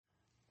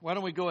Why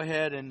don't we go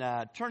ahead and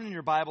turn in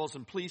your Bibles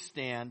and please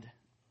stand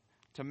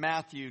to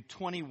Matthew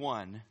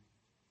 21.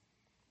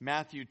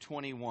 Matthew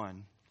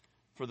 21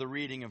 for the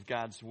reading of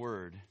God's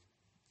Word.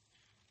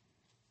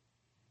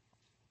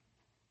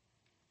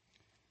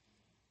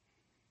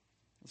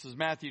 This is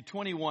Matthew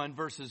 21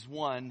 verses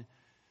 1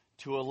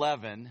 to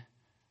 11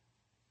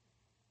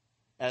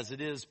 as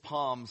it is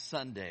Palm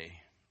Sunday.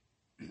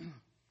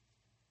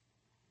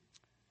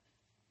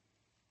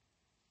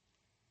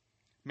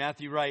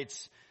 Matthew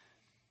writes,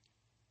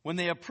 "When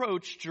they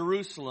approached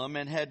Jerusalem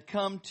and had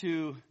come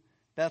to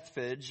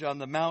Bethphage on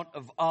the Mount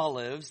of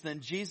Olives, then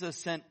Jesus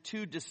sent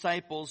 2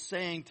 disciples,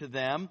 saying to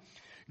them,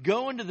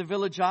 'Go into the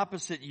village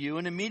opposite you,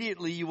 and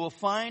immediately you will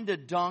find a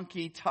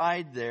donkey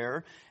tied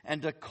there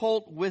and a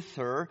colt with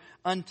her.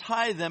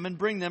 Untie them and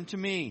bring them to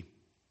me.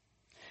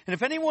 And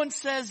if anyone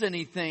says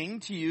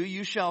anything to you,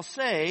 you shall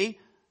say,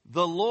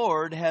 the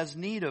Lord has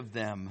need of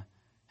them,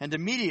 and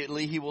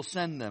immediately he will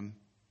send them.'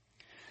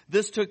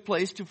 This took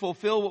place to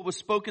fulfill what was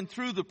spoken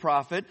through the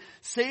prophet.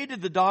 'Say to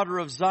the daughter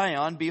of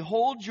Zion,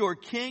 behold, your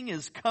king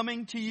is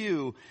coming to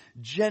you,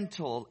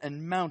 gentle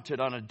and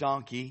mounted on a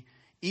donkey,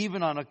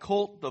 even on a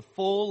colt, the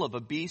foal of a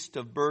beast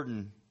of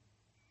burden.'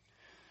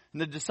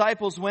 And the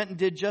disciples went and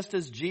did just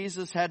as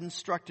Jesus had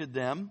instructed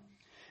them,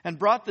 and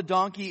brought the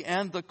donkey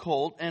and the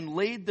colt, and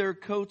laid their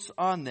coats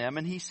on them,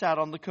 and he sat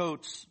on the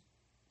coats.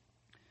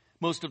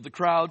 Most of the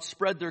crowd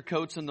spread their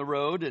coats in the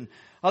road, and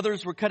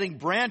others were cutting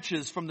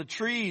branches from the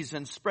trees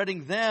and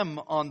spreading them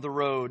on the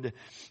road.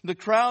 The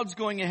crowds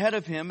going ahead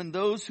of him and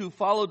those who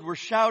followed were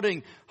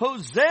shouting,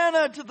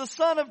 'Hosanna to the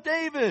Son of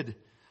David!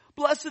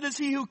 Blessed is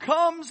he who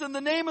comes in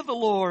the name of the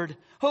Lord!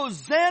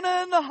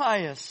 Hosanna in the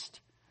highest!'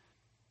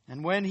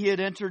 And when he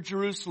had entered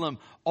Jerusalem,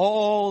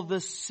 all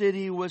the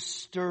city was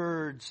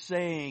stirred,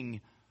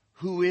 saying,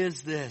 'Who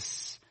is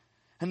this?'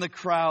 And the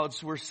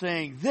crowds were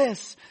saying,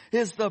 'This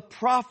is the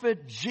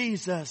prophet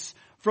Jesus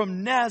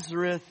from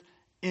Nazareth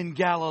in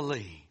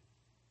Galilee.'"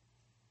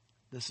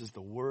 This is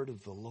the word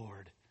of the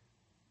Lord.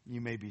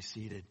 You may be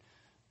seated.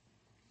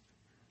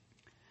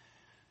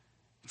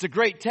 It's a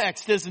great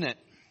text, isn't it?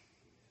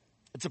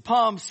 It's a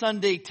Palm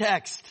Sunday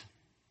text.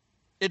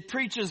 It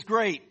preaches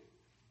great,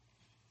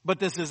 but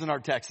this isn't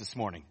our text this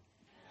morning.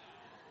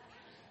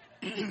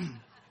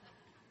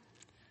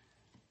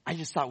 I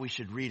just thought we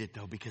should read it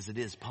though, because it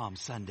is Palm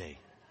Sunday.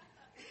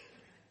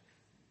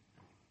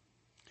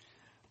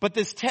 But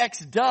this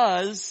text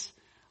does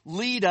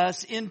lead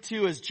us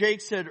into, as Jake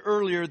said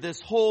earlier,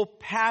 this whole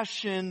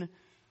Passion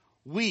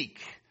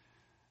Week.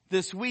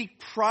 This week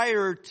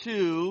prior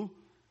to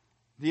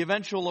the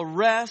eventual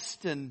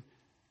arrest and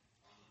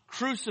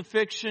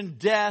crucifixion,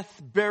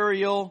 death,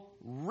 burial,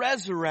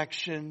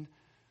 resurrection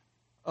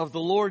of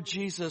the Lord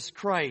Jesus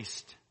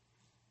Christ.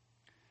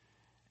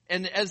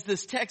 And as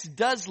this text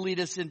does lead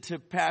us into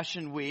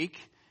Passion Week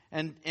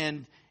and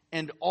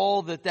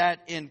all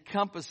that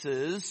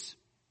encompasses,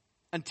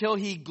 until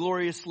he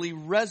gloriously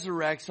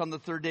resurrects on the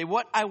third day,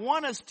 what I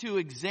want us to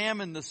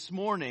examine this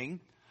morning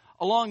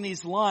along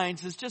these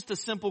lines is just a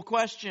simple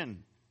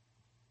question.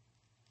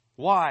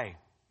 Why?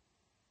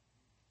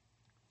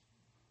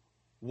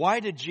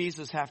 Why did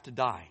Jesus have to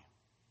die?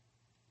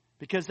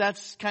 Because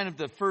that's kind of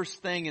the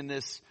first thing in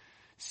this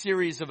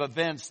series of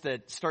events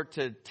that start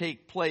to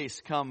take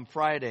place come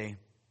Friday.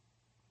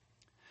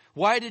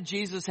 Why did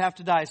Jesus have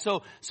to die?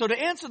 So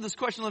to answer this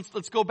question,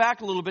 let's go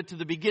back a little bit to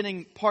the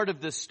beginning part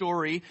of this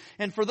story.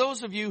 And for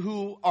those of you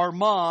who are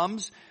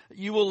moms,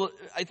 you will,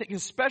 I think,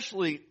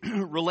 especially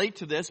relate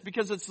to this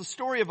because it's the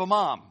story of a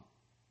mom.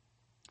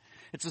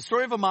 It's the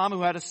story of a mom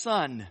who had a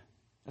son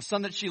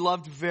that she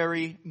loved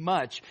very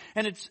much.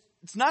 And it's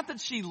not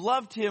that she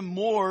loved him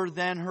more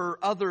than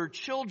her other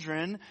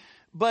children,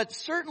 but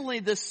certainly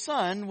this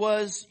son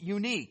was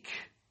unique.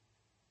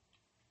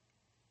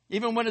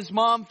 Even when his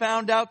mom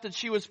found out that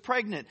she was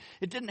pregnant,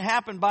 it didn't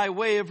happen by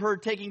way of her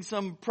taking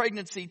some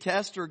pregnancy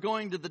test or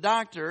going to the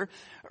doctor.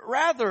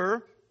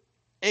 Rather,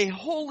 a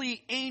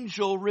holy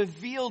angel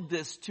revealed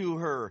this to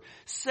her,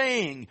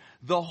 saying,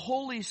 "The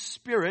Holy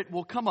Spirit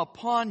will come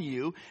upon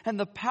you, and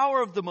the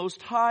power of the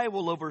Most High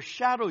will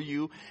overshadow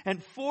you,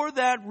 and for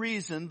that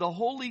reason the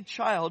Holy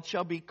Child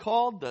shall be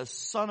called the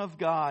Son of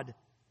God.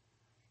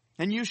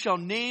 And you shall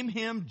name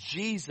him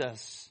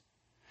Jesus.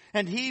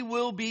 And he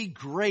will be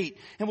great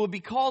and will be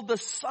called the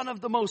Son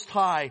of the Most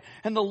High.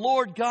 And the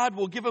Lord God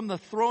will give him the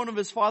throne of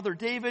his father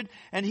David,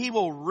 and he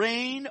will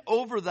reign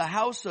over the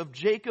house of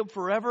Jacob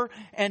forever,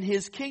 and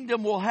his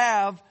kingdom will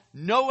have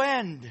no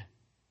end."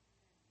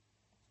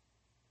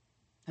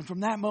 And from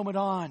that moment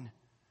on,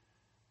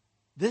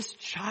 this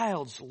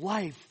child's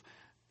life,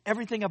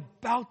 everything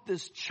about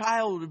this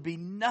child would be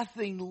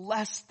nothing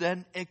less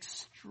than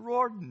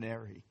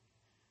extraordinary.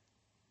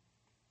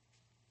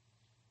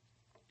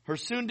 Her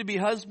soon-to-be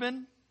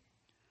husband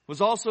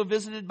was also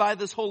visited by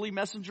this holy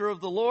messenger of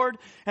the Lord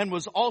and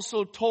was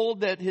also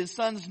told that his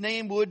son's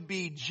name would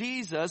be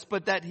Jesus,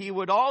 but that he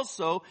would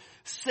also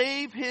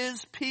save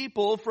his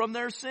people from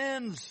their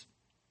sins.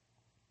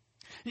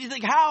 And you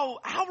think how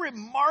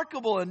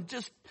remarkable and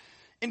just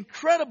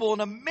incredible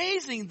and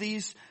amazing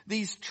these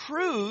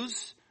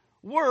truths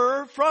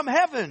were from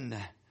heaven.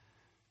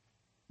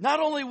 Not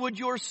only would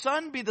your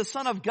son be the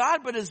Son of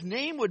God, but his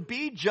name would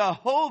be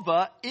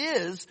Jehovah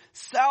is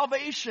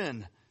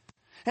salvation.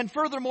 And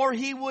furthermore,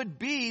 he would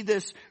be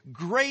this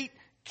great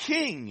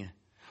king,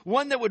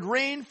 one that would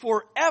reign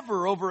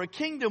forever over a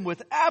kingdom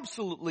with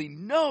absolutely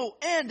no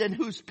end, and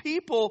whose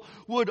people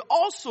would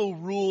also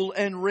rule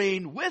and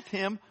reign with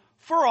him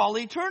for all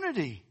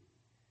eternity.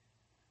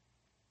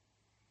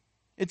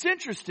 It's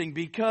interesting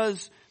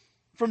because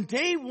from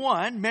day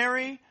one,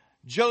 Mary,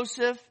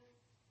 Joseph,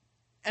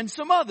 and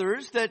some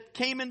others that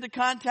came into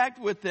contact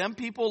with them,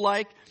 people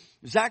like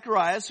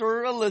Zacharias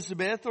or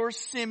Elizabeth or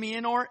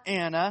Simeon or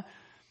Anna,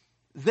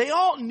 they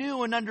all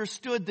knew and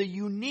understood the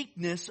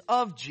uniqueness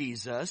of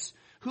Jesus,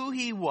 who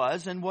he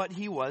was and what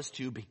he was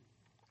to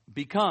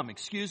become.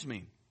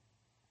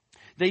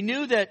 They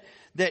knew that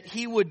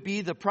he would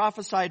be the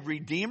prophesied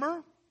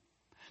Redeemer,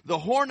 the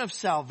horn of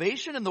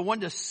salvation, and the one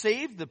to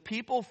save the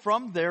people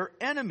from their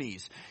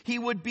enemies. He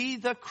would be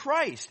the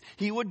Christ.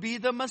 He would be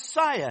the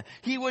Messiah.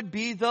 He would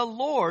be the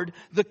Lord,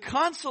 the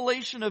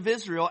consolation of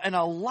Israel, and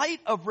a light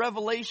of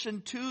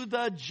revelation to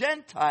the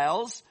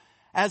Gentiles,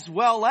 as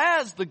well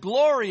as the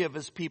glory of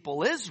his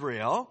people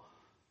Israel.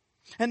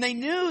 And they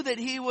knew that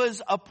he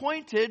was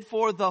appointed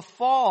for the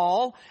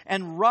fall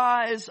and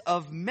rise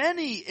of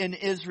many in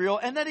Israel,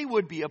 and that he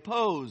would be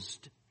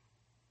opposed.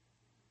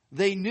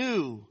 They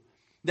knew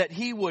that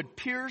he would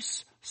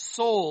pierce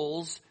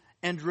souls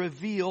and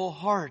reveal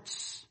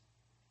hearts.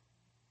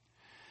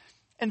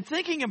 And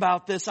thinking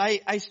about this,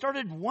 I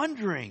started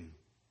wondering.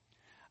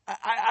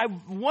 I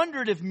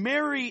wondered if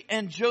Mary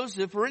and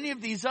Joseph or any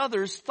of these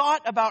others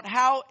thought about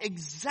how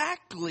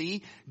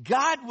exactly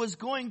God was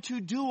going to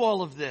do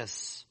all of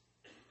this.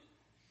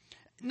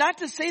 Not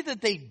to say that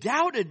they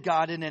doubted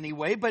God in any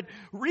way, but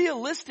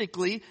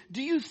realistically,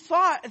 do you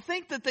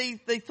think that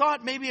they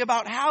thought maybe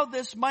about how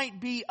this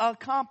might be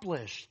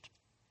accomplished?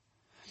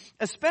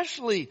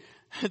 Especially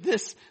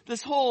this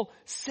whole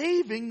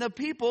saving the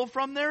people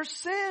from their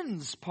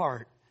sins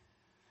part.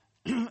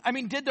 I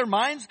mean, did their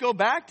minds go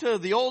back to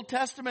the Old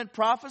Testament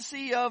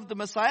prophecy of the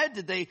Messiah?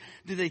 Did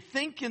they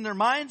think in their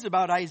minds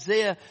about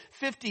Isaiah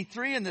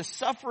 53 and the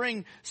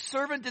suffering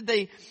servant? Did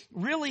they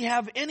really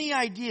have any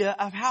idea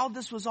of how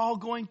this was all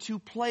going to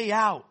play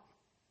out?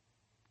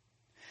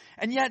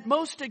 And yet,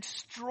 most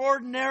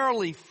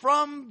extraordinarily,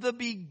 from the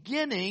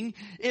beginning,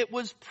 it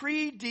was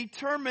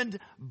predetermined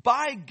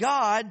by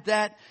God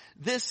that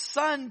this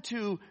son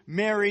to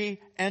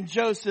Mary and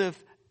Joseph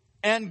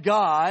and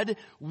God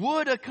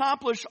would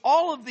accomplish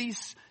all of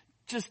these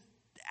just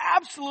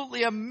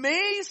absolutely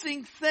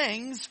amazing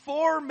things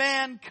for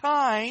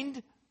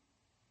mankind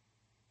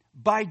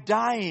by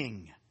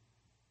dying.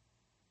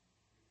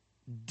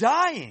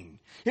 Dying.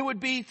 It would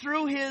be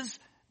through his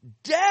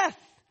death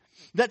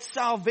that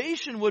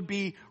salvation would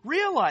be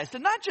realized.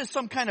 And not just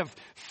some kind of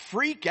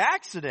freak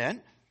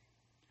accident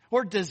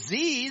or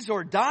disease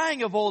or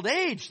dying of old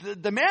age.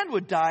 The man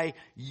would die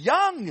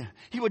young.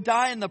 He would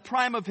die in the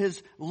prime of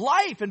his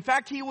life. In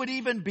fact, he would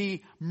even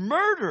be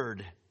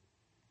murdered.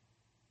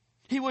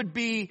 He would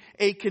be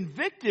a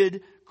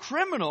convicted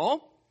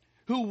criminal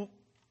who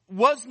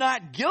was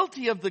not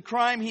guilty of the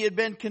crime he had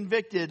been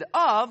convicted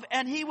of,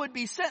 and he would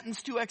be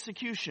sentenced to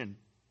execution.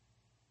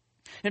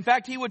 In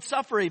fact, he would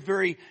suffer a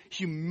very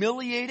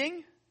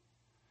humiliating,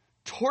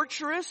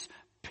 torturous,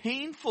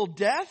 painful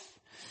death,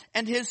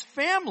 and his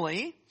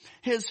family,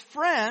 his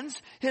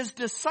friends, his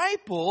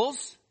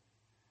disciples,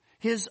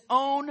 his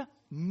own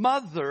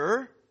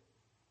mother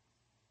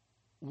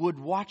would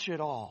watch it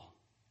all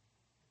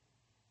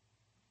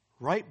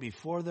right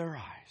before their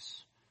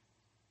eyes.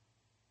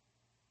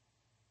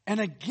 And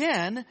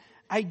again,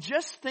 I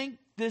just think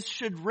this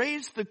should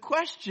raise the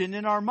question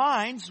in our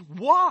minds,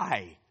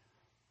 why?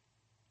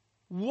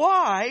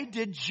 Why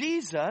did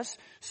Jesus,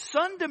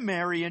 son to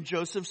Mary and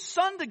Joseph,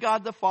 son to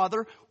God the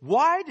Father,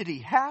 why did he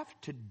have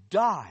to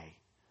die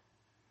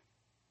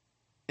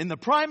in the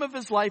prime of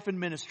his life and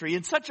ministry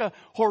in such a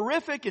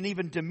horrific and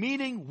even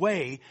demeaning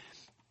way?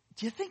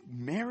 Do you think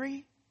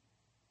Mary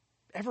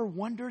ever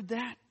wondered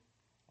that?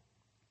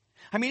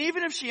 I mean,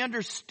 even if she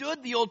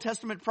understood the Old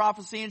Testament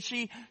prophecy and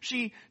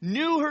she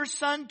knew her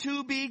son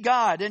to be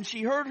God, and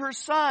she heard her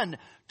son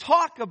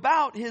talk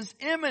about his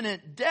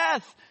imminent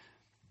death,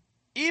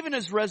 even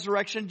his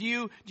resurrection, do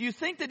you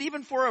think that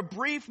even for a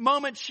brief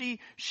moment she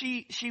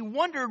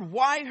wondered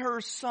why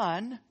her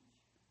son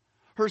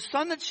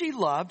that she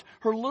loved,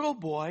 her little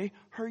boy,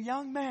 her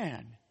young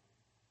man,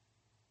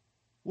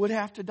 would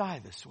have to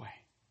die this way?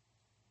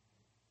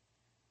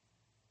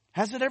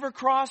 Has it ever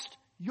crossed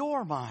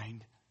your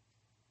mind?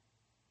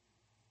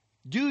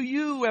 Do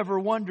you ever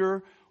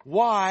wonder,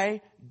 why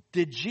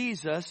did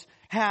Jesus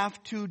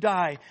have to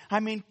die?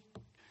 I mean,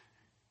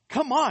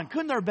 come on,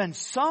 couldn't there have been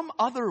some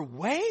other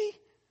way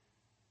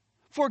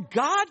for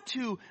God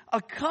to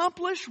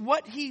accomplish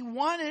what he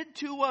wanted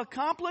to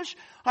accomplish?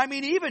 I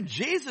mean, even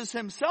Jesus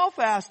himself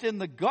asked in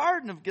the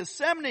Garden of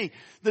Gethsemane,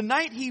 the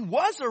night he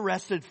was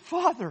arrested,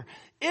 "Father,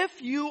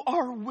 if you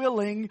are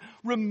willing,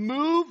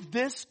 remove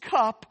this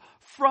cup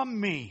from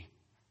me."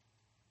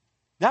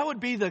 That would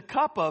be the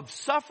cup of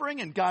suffering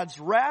and God's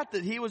wrath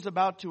that he was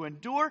about to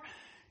endure.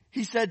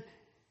 He said,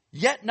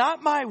 yet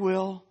not my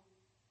will,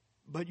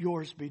 but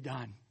yours be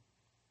done.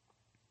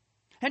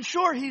 And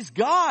sure, he's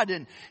God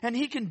and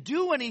he can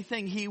do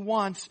anything he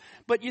wants.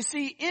 But you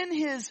see, in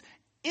his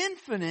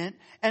infinite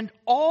and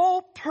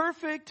all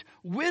perfect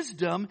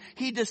wisdom,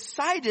 he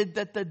decided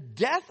that the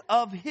death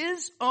of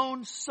his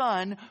own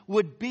son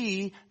would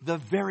be the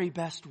very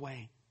best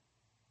way.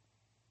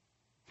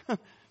 The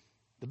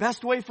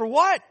best way for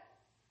what?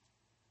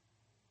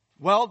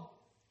 Well,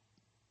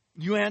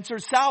 you answer,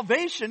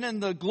 salvation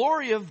and the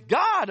glory of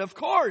God, of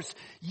course.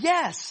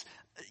 Yes,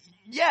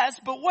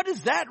 but what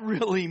does that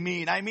really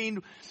mean? I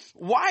mean,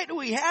 why do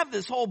we have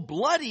this whole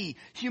bloody,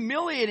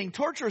 humiliating,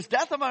 torturous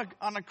death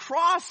on a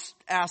cross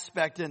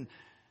aspect? And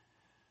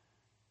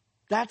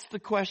that's the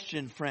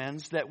question,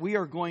 friends, that we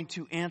are going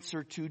to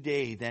answer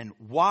today. Then,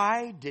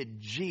 why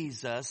did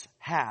Jesus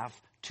have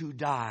to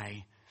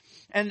die?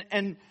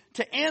 And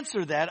to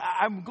answer that,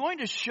 I'm going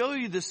to show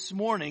you this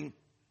morning.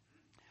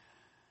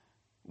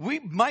 We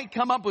might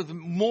come up with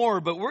more,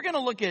 but we're going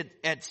to look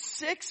at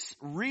 6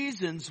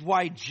 reasons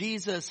why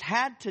Jesus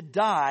had to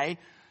die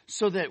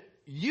so that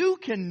you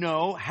can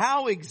know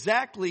how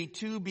exactly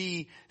to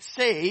be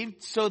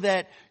saved, so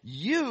that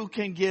you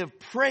can give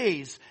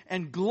praise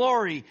and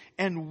glory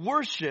and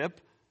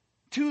worship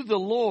to the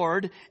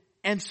Lord,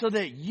 and so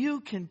that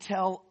you can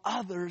tell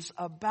others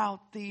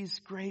about these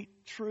great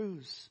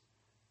truths.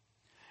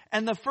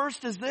 And the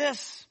first is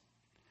this: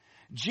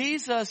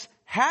 Jesus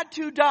had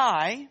to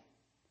die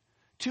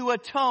to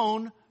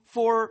atone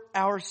for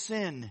our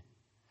sin.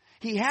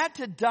 He had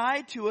to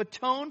die to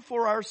atone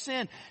for our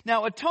sin.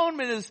 Now,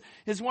 atonement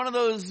is one of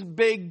those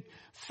big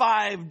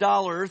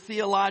 $5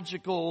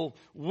 theological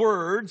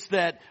words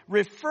that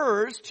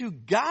refers to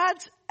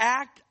God's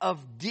act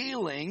of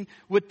dealing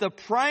with the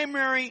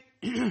primary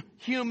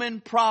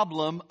human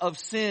problem of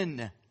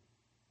sin.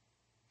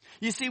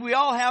 You see, we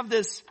all have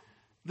this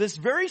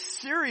very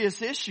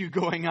serious issue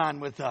going on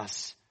with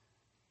us.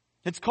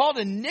 It's called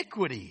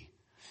iniquity.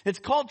 It's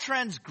called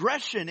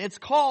transgression. It's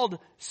called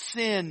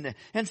sin.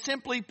 And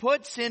simply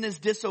put, sin is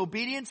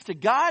disobedience to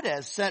God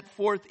as set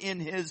forth in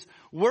His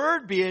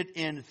Word, be it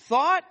in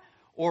thought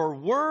or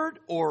word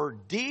or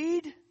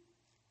deed.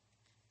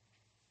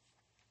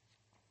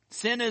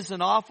 Sin is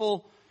an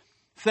awful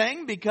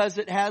thing because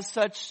it has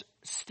such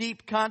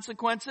steep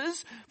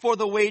consequences. For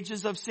the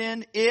wages of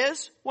sin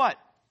is what?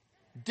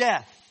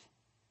 Death.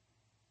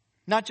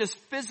 Not just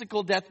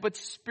physical death, but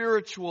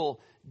spiritual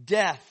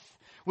death,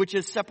 which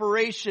is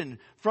separation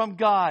from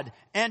God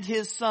and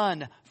His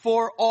Son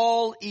for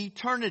all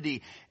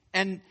eternity.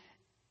 And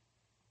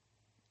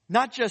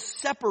not just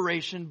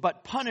separation,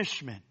 but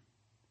punishment.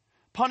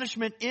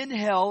 Punishment in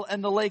hell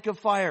and the lake of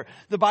fire.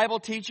 The Bible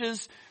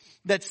teaches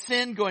that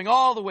sin, going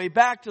all the way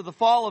back to the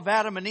fall of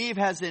Adam and Eve,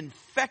 has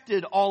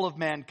infected all of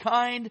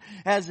mankind.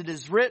 As it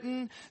is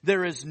written,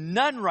 there is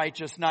none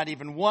righteous, not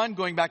even one,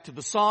 going back to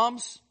the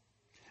Psalms.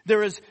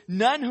 There is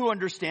none who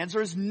understands.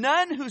 There is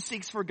none who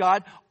seeks for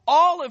God.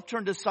 All have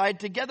turned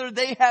aside. Together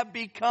they have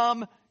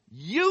become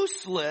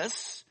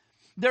useless.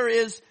 There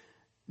is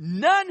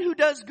none who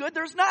does good.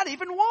 There's not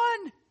even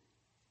one.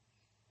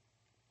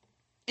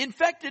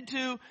 Infected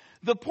to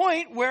the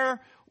point where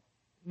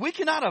we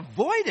cannot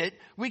avoid it.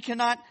 We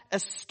cannot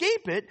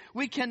escape it.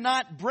 We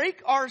cannot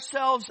break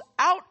ourselves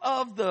out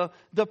of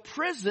the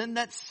prison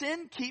that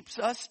sin keeps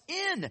us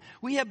in.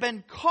 We have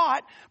been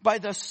caught by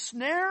the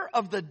snare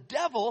of the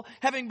devil,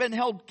 having been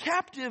held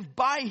captive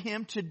by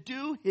him to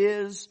do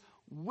his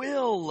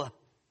will.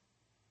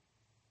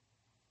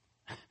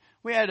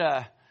 We had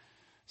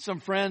some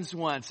friends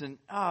once, and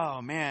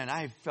oh man,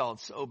 I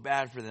felt so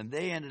bad for them.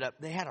 They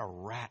had a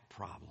rat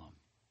problem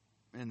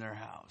in their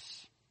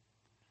house.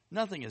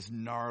 Nothing as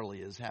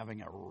gnarly as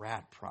having a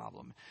rat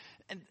problem.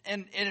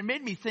 And it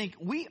made me think,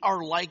 we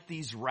are like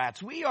these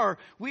rats. We are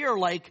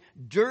like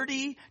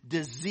dirty,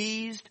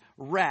 diseased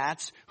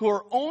rats who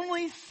are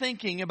only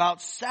thinking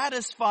about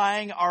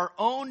satisfying our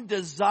own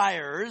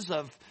desires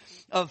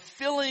of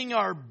filling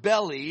our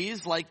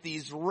bellies like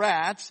these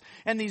rats.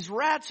 And these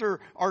rats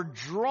are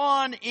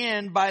drawn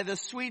in by the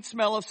sweet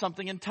smell of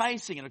something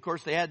enticing. And of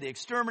course they had the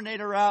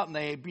exterminator out and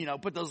they,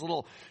 put those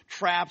little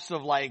traps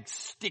of like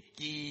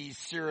sticky,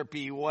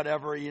 syrupy,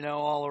 whatever,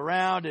 all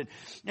around.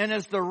 And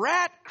as the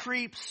rat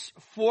creeps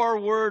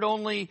forward,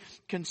 only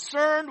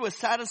concerned with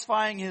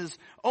satisfying his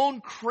own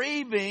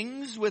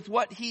cravings with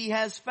what he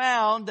has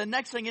found, the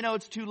next thing you know,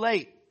 it's too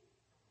late.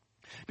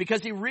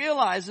 Because he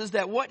realizes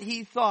that what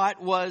he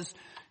thought was,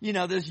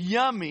 this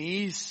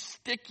yummy,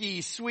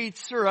 sticky, sweet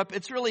syrup,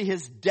 it's really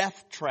his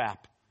death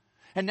trap.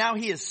 And now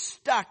he is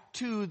stuck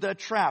to the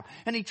trap.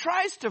 And he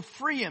tries to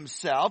free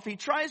himself. He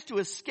tries to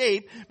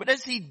escape. But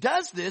as he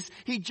does this,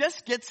 he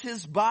just gets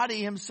his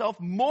body himself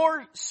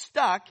more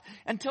stuck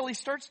until he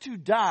starts to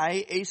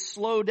die a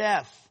slow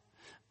death,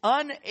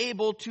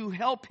 unable to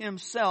help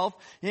himself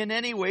in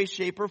any way,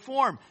 shape, or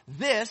form.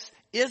 This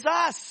is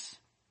us.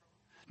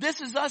 This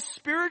is us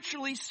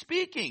spiritually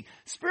speaking.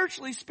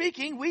 Spiritually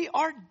speaking, we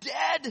are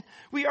dead.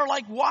 We are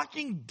like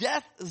walking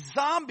death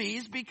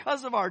zombies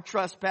because of our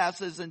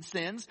trespasses and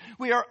sins.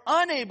 We are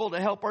unable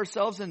to help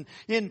ourselves in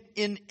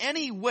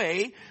any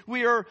way.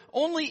 We are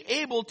only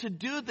able to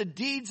do the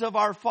deeds of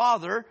our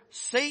father,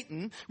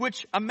 Satan,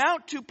 which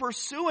amount to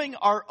pursuing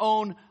our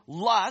own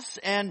lusts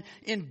and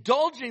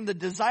indulging the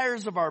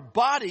desires of our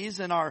bodies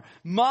and our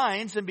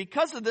minds. And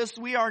because of this,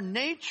 we are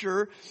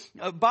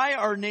by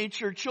our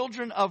nature,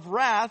 children of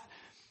wrath,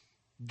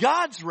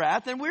 God's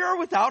wrath, and we are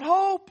without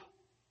hope.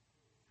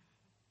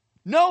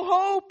 No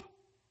hope.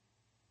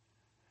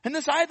 And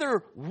this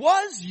either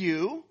was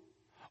you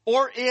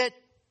or it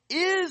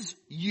is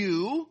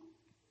you.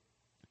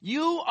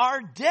 You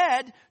are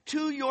dead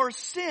to your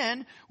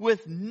sin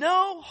with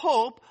no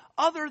hope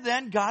other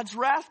than God's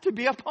wrath to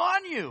be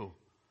upon you.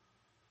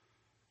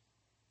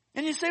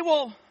 And you say,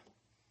 well,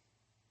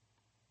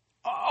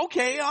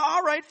 okay,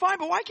 all right, fine,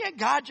 but why can't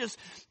God just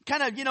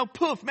kind of,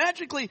 poof,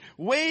 magically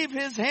wave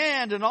his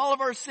hand and all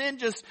of our sin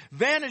just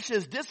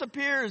vanishes,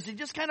 disappears? He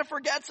just kind of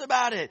forgets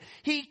about it.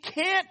 He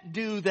can't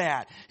do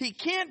that. He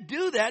can't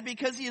do that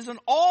because he is an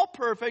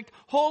all-perfect,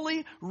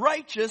 holy,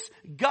 righteous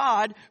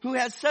God who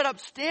has set up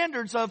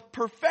standards of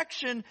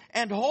perfection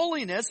and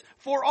holiness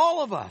for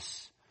all of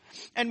us.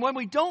 And when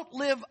we don't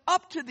live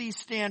up to these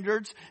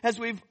standards, as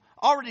we've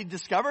already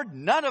discovered,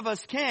 none of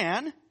us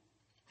can,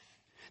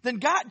 then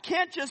God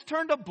can't just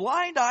turn a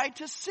blind eye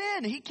to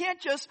sin. He can't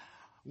just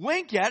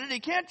wink at it. He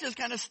can't just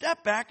kind of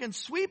step back and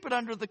sweep it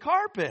under the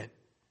carpet.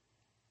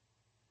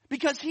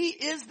 Because he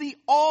is the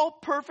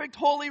all-perfect,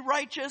 holy,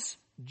 righteous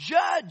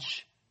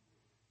judge.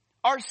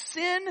 Our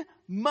sin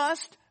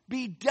must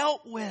be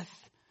dealt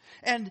with.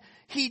 And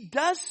he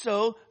does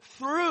so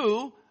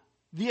through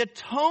the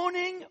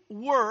atoning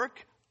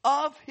work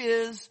of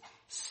his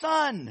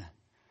Son.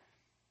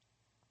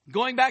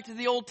 Going back to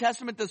the Old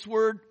Testament, this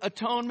word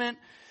atonement,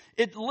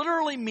 it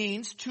literally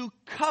means to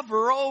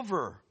cover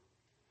over.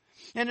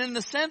 And in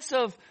the sense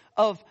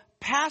of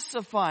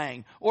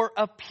pacifying or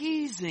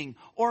appeasing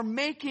or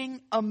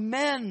making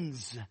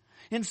amends.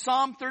 In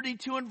Psalm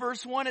 32 and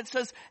verse 1, it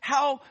says,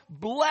 how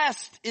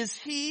blessed is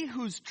he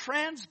whose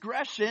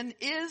transgression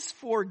is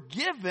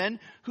forgiven,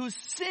 whose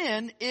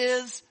sin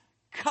is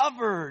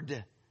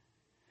covered.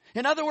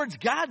 In other words,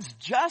 God's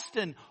just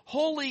and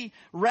holy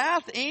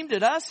wrath aimed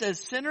at us as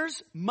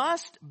sinners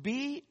must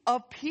be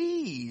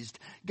appeased.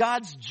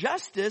 God's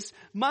justice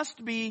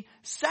must be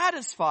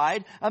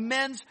satisfied.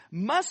 Amends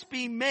must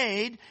be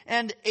made.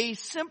 And a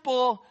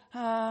simple,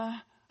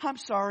 I'm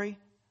sorry,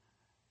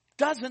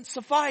 doesn't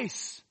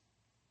suffice.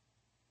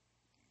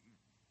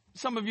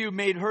 Some of you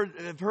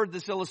have heard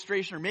this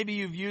illustration, or maybe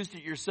you've used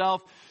it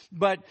yourself.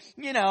 But,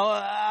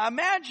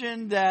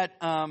 imagine that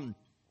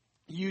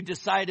you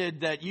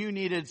decided that you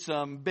needed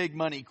some big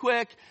money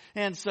quick.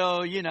 And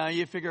so,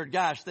 you figured,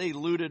 gosh, they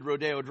looted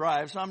Rodeo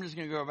Drive. So I'm just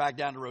going to go back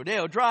down to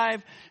Rodeo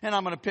Drive and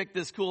I'm going to pick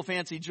this cool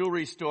fancy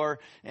jewelry store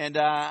and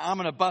I'm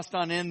going to bust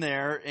on in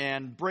there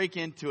and break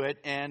into it.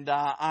 And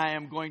I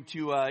am going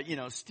to,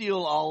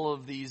 steal all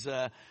of these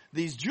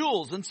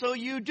jewels. And so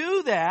you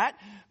do that.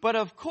 But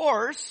of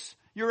course,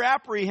 you're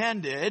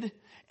apprehended.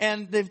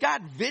 And they've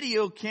got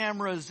video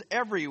cameras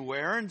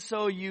everywhere. And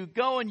so you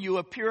go and you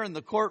appear in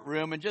the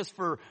courtroom, and just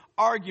for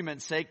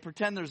argument's sake,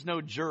 pretend there's no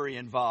jury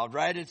involved,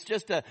 right? It's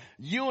just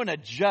you and a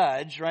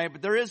judge, right?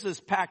 But there is this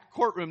packed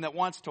courtroom that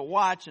wants to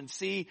watch and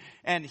see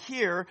and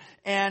hear.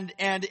 And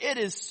it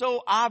is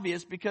so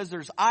obvious because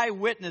there's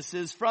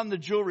eyewitnesses from the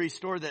jewelry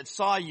store that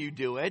saw you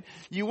do it.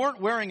 You weren't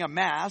wearing a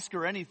mask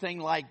or anything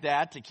like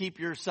that to keep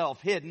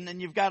yourself hidden.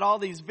 And you've got all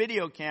these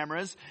video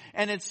cameras,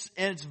 and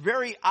it's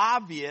very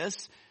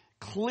obvious,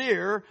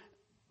 clear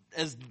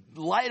as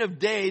light of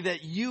day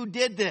that you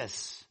did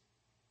this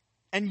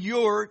and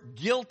you're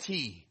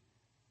guilty.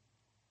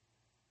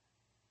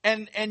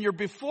 And you're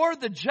before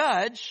the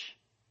judge,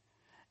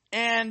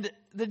 and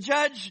the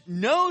judge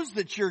knows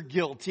that you're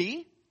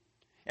guilty.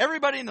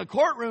 Everybody in the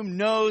courtroom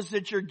knows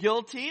that you're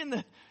guilty, and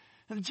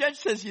the judge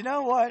says, you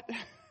know what?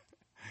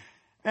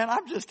 Man,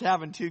 I'm just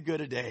having too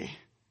good a day.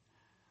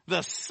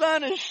 The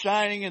sun is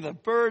shining and the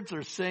birds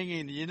are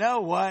singing. You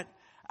know what?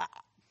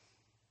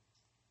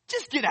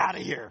 Just get out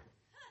of here.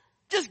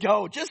 Just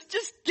go.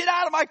 Just get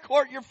out of my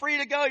court. You're free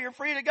to go. You're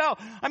free to go.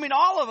 I mean,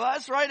 all of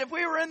us, right? If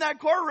we were in that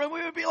courtroom,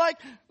 we would be like,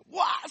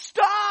 what?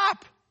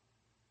 Stop.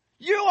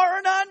 You are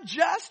an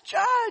unjust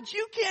judge.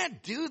 You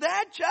can't do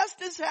that.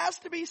 Justice has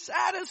to be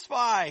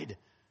satisfied.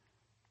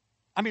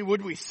 I mean,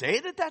 would we say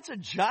that that's a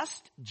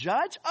just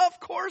judge? Of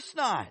course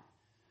not.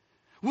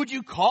 Would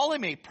you call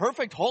him a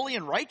perfect, holy,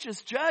 and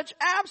righteous judge?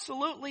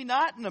 Absolutely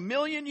not in a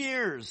million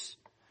years.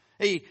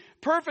 A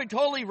perfect,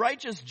 holy,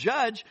 righteous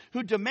judge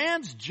who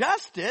demands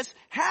justice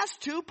has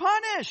to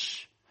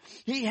punish.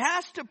 He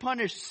has to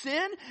punish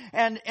sin,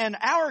 and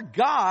our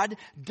God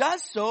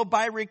does so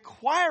by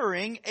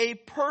requiring a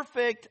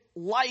perfect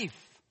life.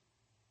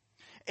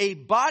 A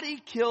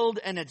body killed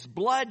and its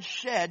blood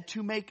shed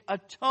to make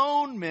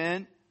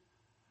atonement,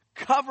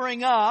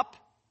 covering up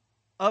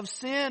of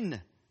sin.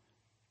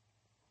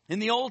 In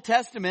the Old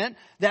Testament,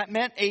 that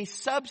meant a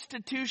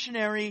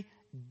substitutionary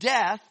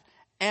death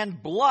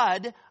and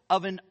blood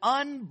of an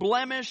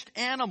unblemished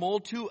animal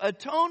to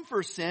atone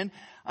for sin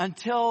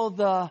until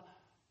the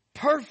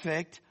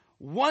perfect,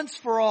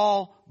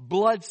 once-for-all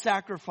blood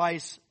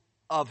sacrifice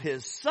of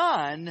His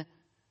Son.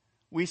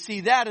 We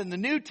see that in the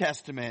New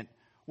Testament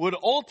would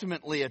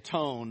ultimately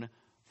atone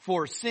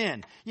for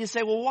sin. You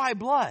say, well, why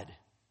blood?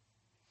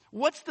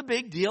 What's the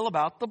big deal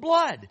about the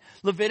blood?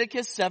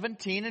 Leviticus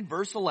 17 and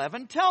verse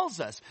 11 tells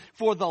us,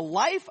 for the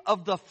life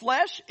of the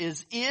flesh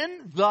is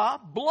in the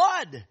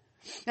blood.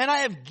 And I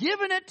have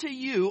given it to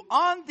you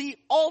on the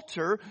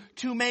altar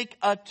to make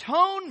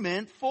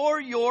atonement for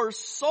your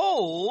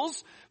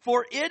souls,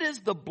 for it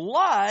is the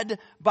blood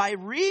by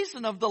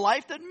reason of the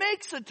life that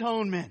makes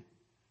atonement.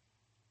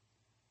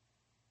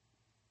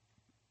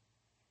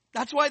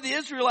 That's why the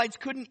Israelites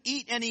couldn't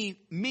eat any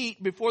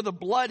meat before the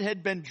blood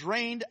had been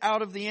drained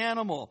out of the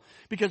animal.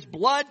 Because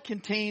blood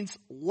contains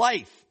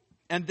life,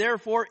 and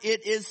therefore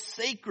it is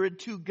sacred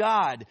to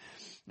God.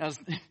 Now,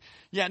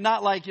 yeah,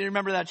 not like, you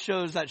remember that show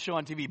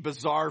on TV,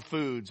 Bizarre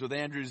Foods with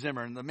Andrew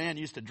Zimmern. And the man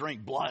used to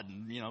drink blood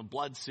and,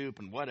 blood soup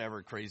and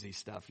whatever crazy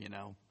stuff,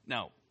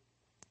 No,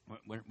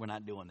 we're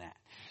not doing that.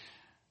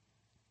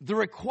 The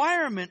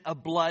requirement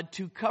of blood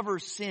to cover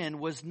sin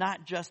was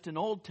not just an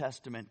Old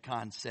Testament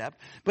concept,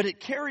 but it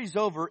carries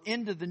over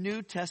into the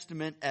New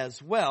Testament as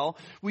well.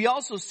 We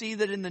also see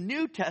that in the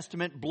New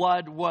Testament,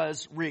 blood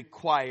was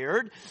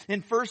required.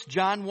 In 1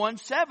 John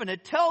 1:7,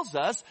 it tells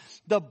us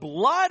the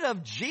blood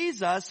of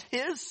Jesus,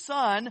 His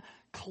Son,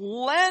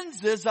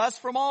 cleanses us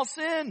from all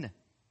sin.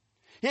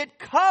 It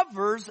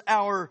covers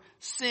our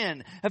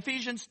sin.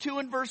 Ephesians 2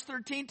 and verse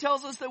 13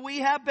 tells us that we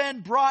have been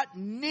brought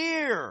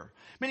near,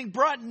 meaning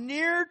brought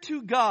near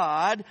to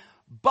God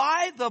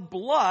by the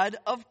blood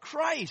of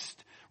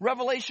Christ.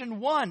 Revelation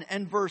 1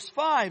 and verse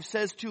 5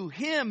 says, to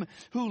Him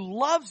who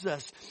loves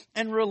us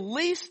and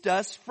released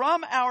us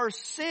from our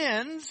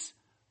sins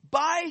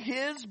by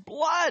His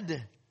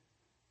blood.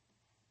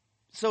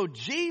 So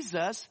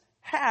Jesus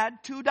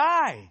had to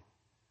die.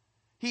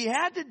 He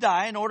had to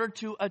die in order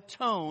to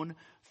atone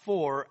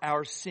for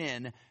our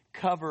sin,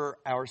 cover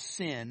our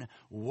sin,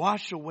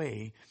 wash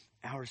away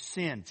our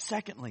sin.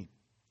 Secondly,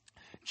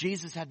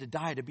 Jesus had to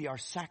die to be our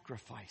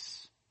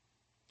sacrifice.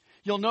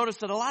 You'll notice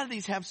that a lot of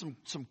these have some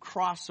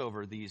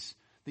crossover,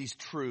 these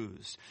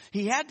truths.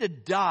 He had to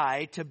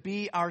die to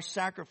be our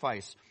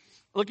sacrifice.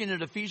 Looking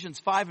at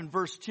Ephesians 5 and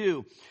verse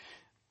 2,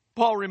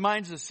 Paul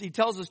reminds us, he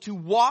tells us to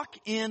walk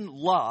in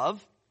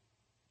love,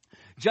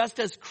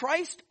 just as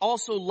Christ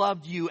also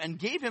loved you and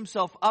gave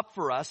Himself up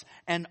for us,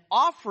 an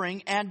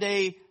offering and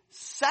a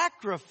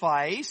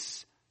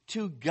sacrifice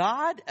to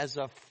God as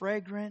a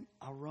fragrant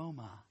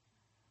aroma.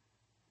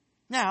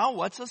 Now,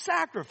 what's a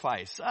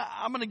sacrifice?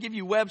 I'm going to give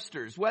you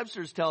Webster's.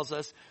 Webster's tells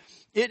us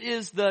it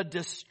is the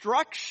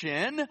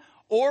destruction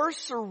or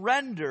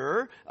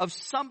surrender of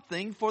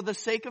something for the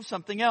sake of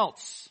something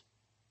else.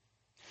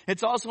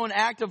 It's also an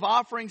act of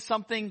offering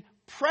something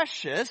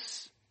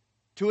precious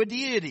to a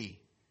deity.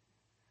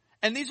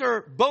 And these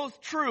are both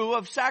true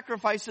of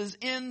sacrifices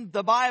in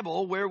the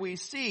Bible, where we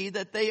see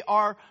that they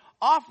are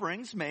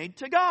offerings made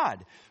to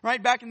God.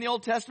 Right? Back in the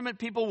Old Testament,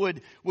 people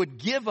would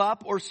give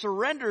up or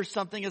surrender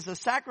something as a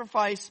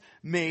sacrifice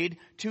made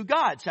to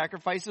God.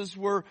 Sacrifices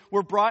were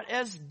brought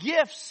as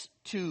gifts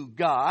to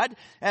God,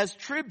 as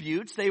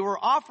tributes. They were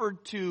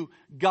offered to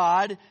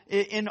God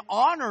in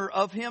honor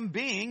of Him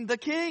being the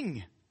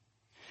King.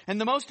 And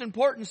the most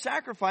important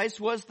sacrifice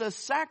was the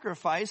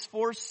sacrifice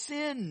for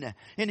sin.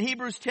 In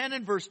Hebrews 10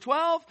 and verse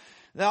 12,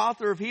 the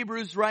author of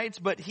Hebrews writes,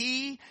 but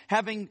He,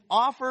 having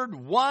offered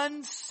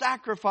one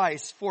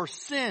sacrifice for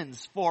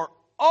sins for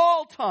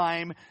all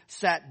time,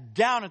 sat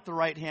down at the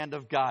right hand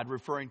of God,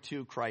 referring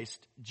to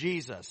Christ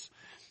Jesus.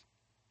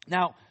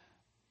 Now,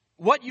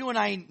 what you and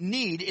I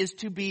need is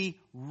to be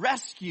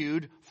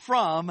rescued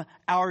from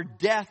our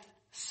death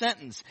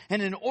sentence.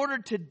 And in order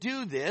to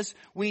do this,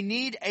 we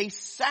need a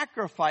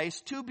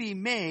sacrifice to be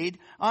made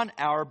on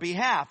our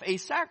behalf. A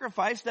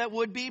sacrifice that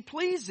would be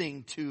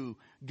pleasing to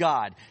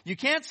God. You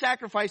can't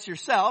sacrifice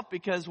yourself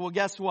because, well,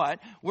 guess what?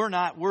 We're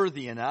not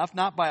worthy enough,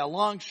 not by a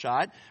long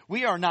shot.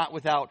 We are not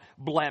without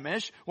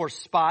blemish or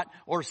spot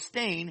or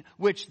stain,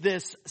 which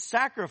this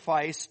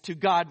sacrifice to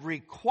God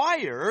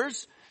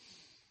requires.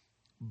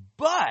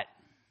 But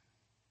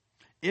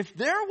if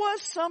there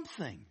was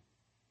something,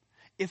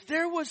 if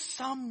there was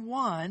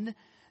someone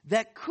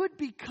that could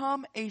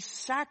become a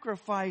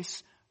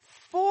sacrifice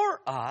for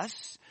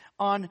us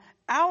on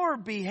our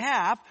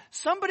behalf,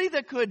 somebody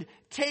that could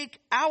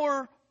take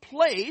our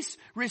place,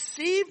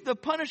 receive the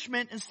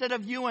punishment instead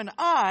of you and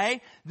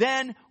I,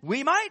 then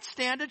we might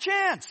stand a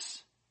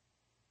chance.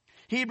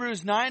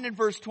 Hebrews 9 and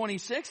verse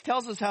 26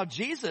 tells us how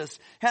Jesus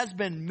has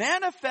been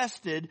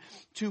manifested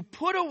to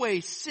put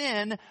away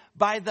sin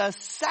by the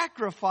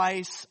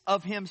sacrifice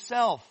of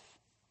Himself.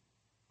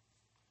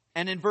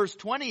 And in verse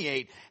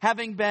 28,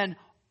 having been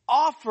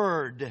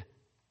offered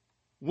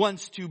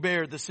once to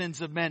bear the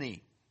sins of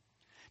many.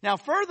 Now,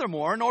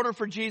 furthermore, in order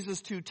for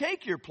Jesus to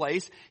take your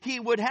place, He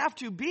would have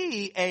to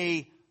be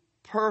a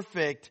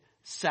perfect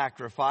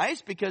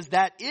sacrifice, because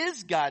that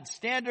is God's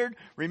standard.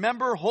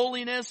 Remember,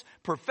 holiness,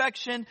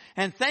 perfection,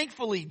 and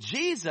thankfully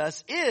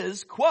Jesus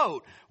is,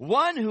 quote,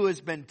 one who has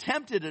been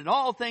tempted in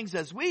all things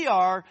as we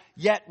are,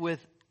 yet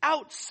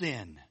without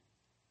sin.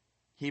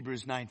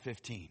 Hebrews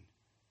 9:15.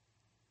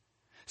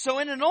 So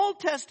in an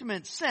Old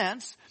Testament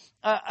sense,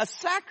 a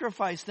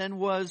sacrifice then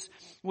was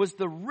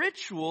the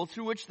ritual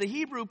through which the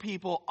Hebrew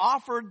people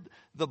offered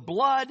the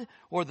blood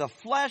or the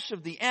flesh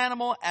of the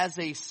animal as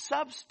a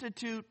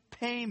substitute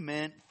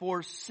payment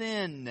for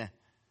sin.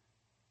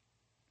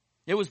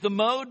 It was the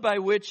mode by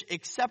which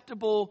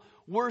acceptable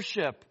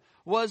worship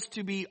was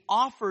to be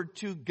offered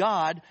to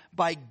God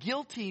by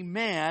guilty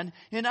man.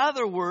 In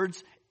other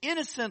words,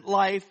 innocent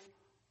life,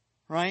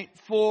 right,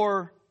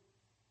 for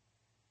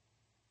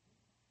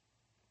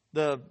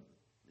the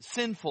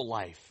sinful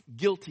life,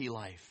 guilty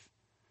life.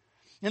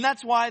 And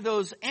that's why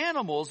those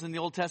animals in the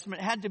Old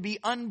Testament had to be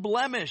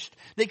unblemished.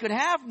 They could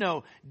have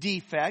no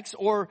defects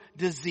or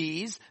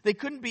disease. They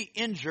couldn't be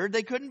injured.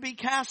 They couldn't be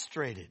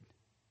castrated.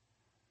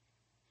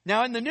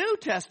 Now in the New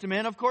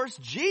Testament, of course,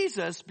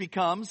 Jesus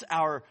becomes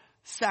our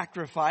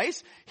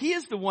sacrifice. He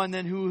is the one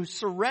then who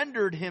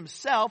surrendered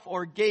himself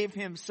or gave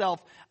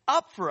himself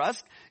up for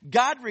us.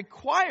 God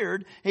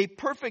required a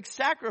perfect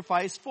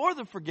sacrifice for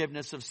the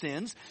forgiveness of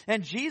sins,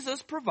 and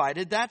Jesus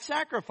provided that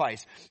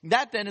sacrifice.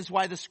 That then is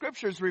why the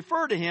scriptures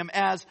refer to him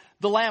as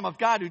the Lamb of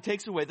God who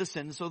takes away the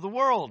sins of the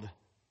world.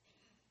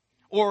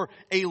 Or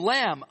a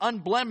lamb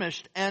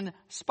unblemished and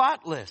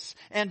spotless,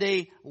 and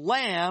a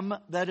lamb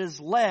that is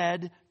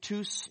led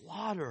to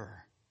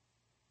slaughter.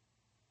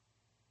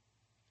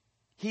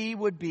 He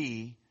would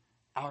be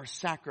our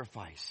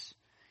sacrifice.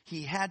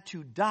 He had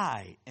to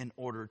die in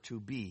order to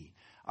be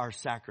our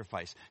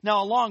sacrifice.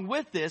 Now, along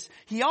with this,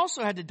 he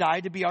also had to die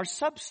to be our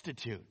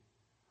substitute.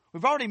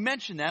 We've already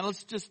mentioned that.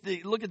 Let's just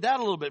look at that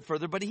a little bit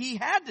further. But he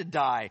had to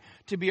die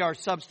to be our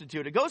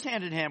substitute. It goes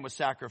hand in hand with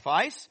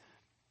sacrifice.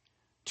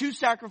 To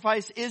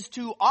sacrifice is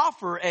to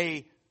offer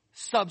a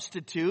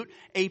substitute,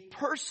 a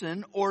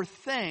person or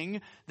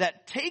thing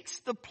that takes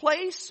the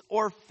place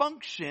or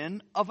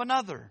function of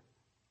another.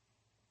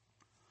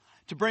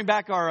 To bring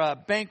back our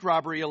bank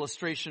robbery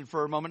illustration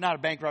for a moment, not a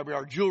bank robbery,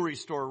 our jewelry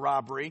store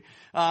robbery.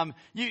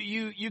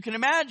 You can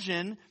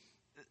imagine,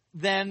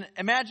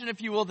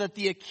 if you will, that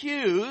the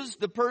accused,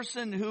 the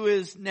person who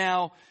is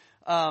now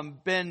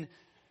been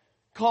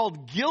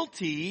called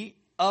guilty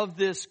of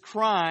this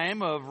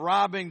crime of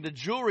robbing the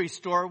jewelry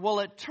store, well,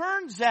 it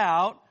turns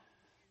out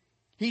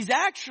he's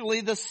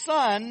actually the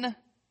son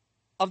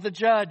of the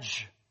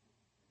judge.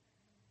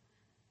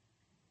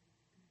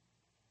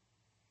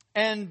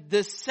 And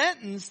the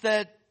sentence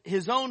that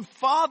his own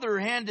father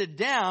handed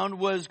down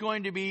was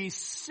going to be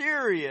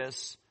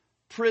serious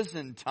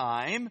prison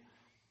time.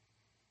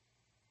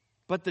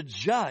 But the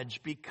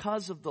judge,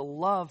 because of the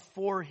love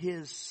for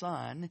his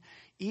son,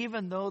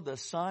 even though the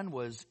son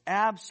was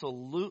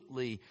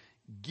absolutely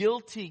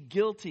guilty,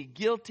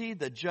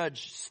 the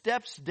judge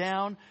steps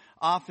down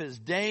off his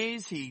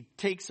days. He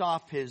takes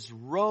off his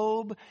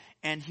robe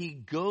and he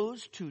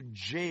goes to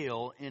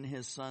jail in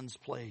his son's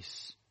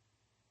place.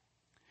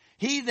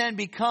 He then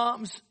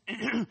becomes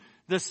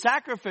the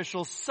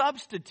sacrificial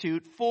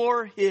substitute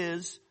for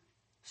his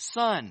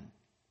son.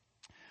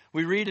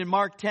 We read in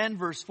Mark 10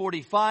 verse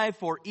 45,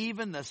 "For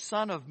even the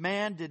Son of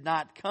Man did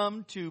not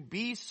come to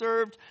be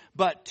served,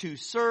 but to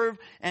serve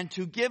and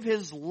to give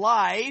his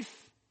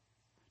life."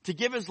 To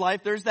give his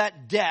life, there's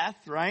that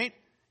death, right?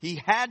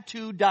 He had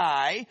to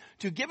die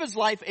to give his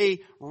life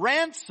a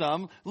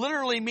ransom,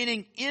 literally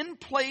meaning in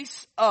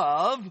place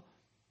of,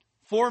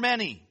 for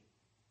many.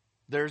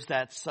 There's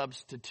that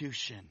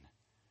substitution.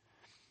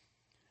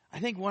 I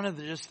think one of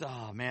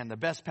the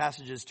best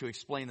passages to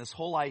explain this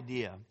whole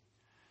idea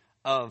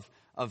of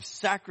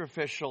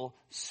sacrificial,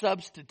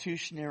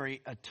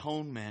 substitutionary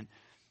atonement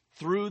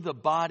through the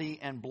body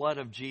and blood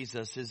of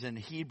Jesus is in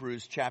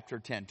Hebrews chapter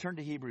 10. Turn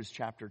to Hebrews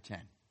chapter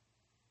 10.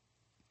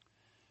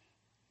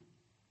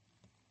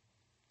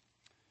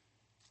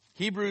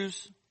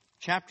 Hebrews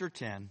chapter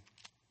 10,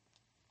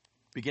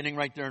 beginning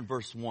right there in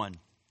verse 1.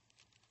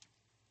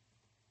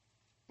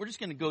 We're just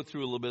going to go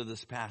through a little bit of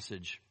this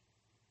passage,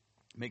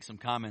 make some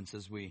comments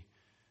as we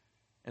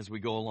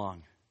go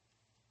along.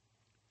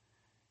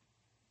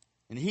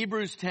 In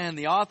Hebrews 10,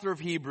 the author of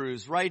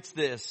Hebrews writes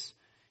this,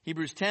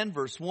 Hebrews 10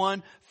 verse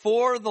 1,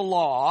 "For the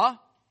law,"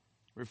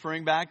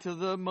 referring back to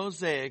the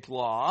Mosaic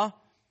law,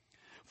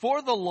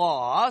 "for the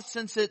law,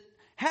 since it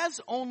has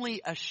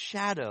only a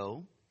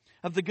shadow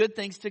of the good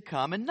things to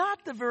come, and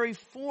not the very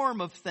form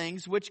of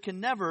things which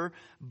can never,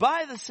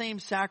 by the same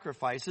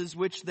sacrifices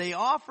which they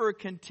offer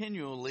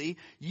continually,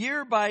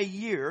 year by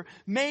year,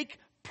 make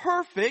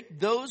perfect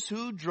those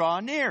who draw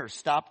near."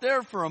 Stop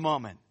there for a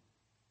moment.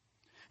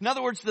 In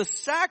other words, the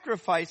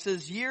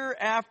sacrifices year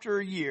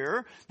after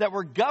year that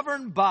were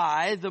governed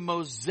by the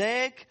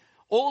Mosaic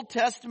Old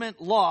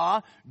Testament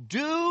law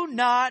do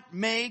not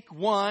make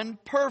one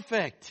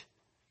perfect.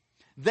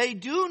 They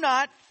do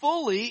not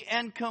fully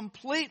and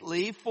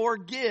completely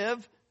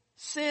forgive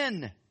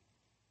sin.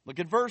 Look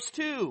at verse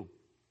 2.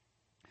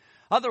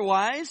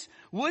 Otherwise,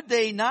 would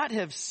they not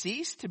have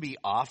ceased to be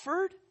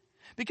offered?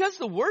 Because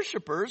the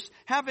worshipers,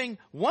 having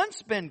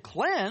once been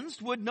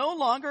cleansed, would no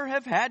longer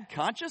have had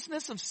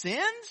consciousness of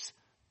sins?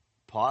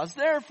 Pause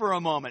there for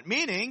a moment.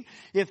 Meaning,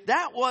 if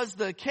that was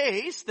the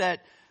case,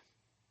 that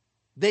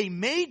they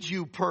made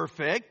you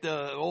perfect,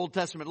 the Old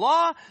Testament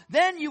law,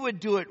 then you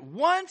would do it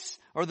once,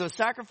 or the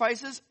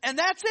sacrifices, and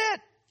that's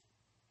it.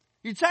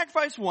 You'd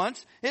sacrifice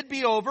once, it'd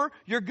be over,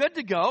 you're good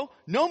to go,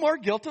 no more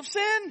guilt of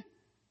sin.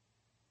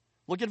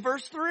 Look at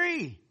verse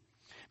 3.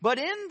 But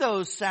in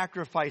those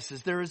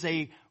sacrifices there is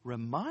a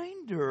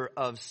reminder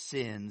of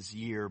sins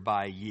year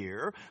by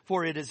year,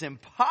 for it is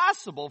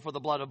impossible for the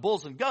blood of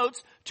bulls and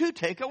goats to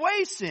take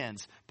away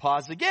sins.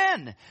 Pause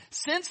again.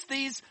 Since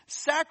these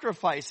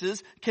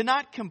sacrifices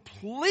cannot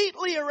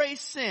completely erase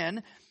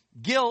sin,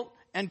 guilt,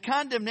 and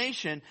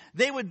condemnation,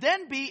 they would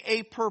then be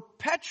a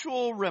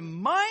perpetual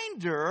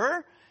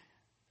reminder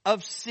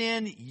of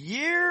sin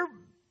year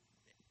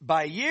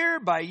by year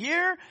by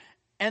year,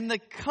 and the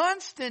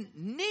constant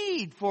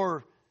need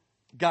for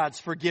God's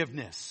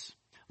forgiveness.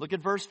 Look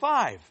at verse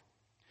 5.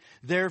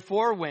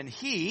 Therefore, when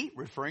he,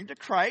 referring to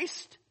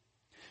Christ,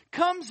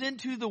 comes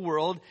into the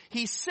world,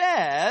 he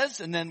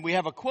says, and then we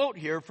have a quote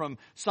here from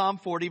Psalm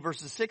 40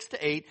 verses 6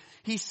 to 8.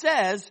 He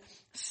says,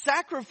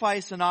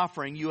 sacrifice and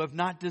offering you have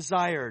not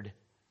desired,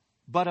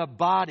 but a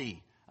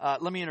body.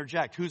 Let me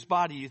interject. Whose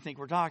body do you think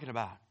we're talking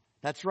about?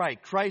 That's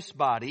right, Christ's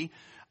body.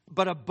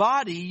 But a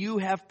body you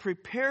have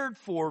prepared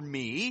for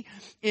me.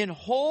 In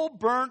whole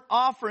burnt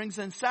offerings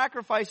and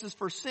sacrifices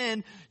for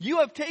sin, you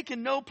have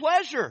taken no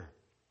pleasure.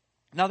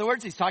 In other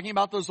words, he's talking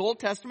about those Old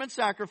Testament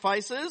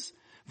sacrifices.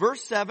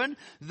 Verse 7,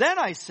 then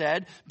I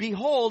said,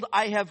 behold,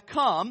 I have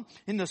come,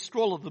 in the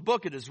scroll of the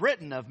book it is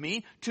written of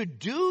me, to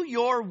do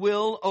your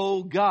will,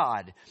 O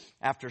God.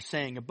 After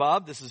saying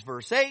above, this is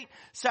verse 8,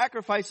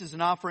 sacrifices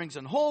and offerings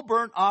and whole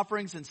burnt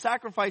offerings and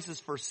sacrifices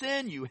for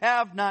sin you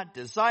have not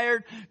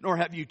desired, nor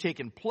have you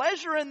taken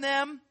pleasure in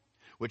them,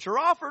 which are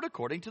offered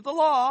according to the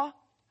law.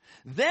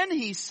 Then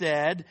he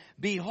said,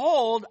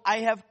 behold,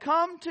 I have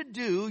come to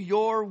do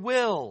your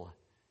will.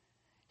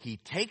 He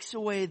takes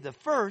away the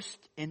first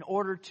in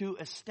order to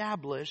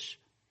establish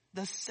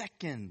the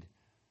second.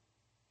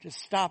 Just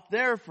stop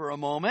there for a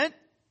moment.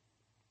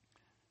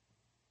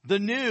 The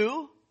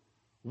new,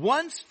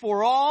 once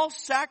for all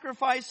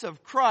sacrifice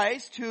of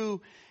Christ,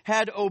 who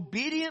had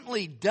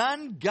obediently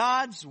done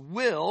God's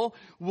will,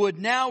 would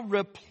now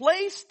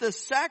replace the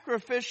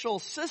sacrificial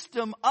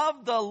system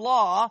of the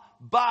law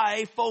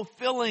by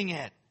fulfilling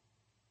it.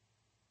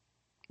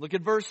 Look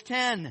at verse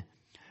 10.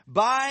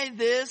 By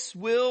this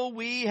will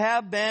we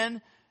have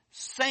been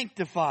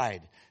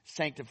sanctified.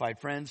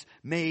 Sanctified, friends,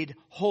 made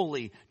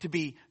holy, to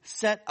be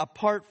set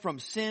apart from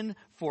sin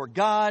for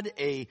God,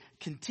 a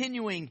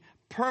continuing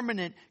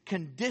permanent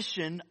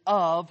condition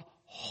of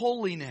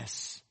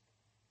holiness.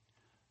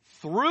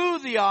 Through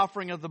the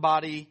offering of the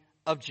body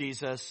of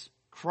Jesus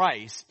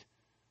Christ,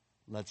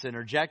 let's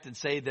interject and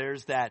say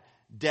there's that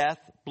death,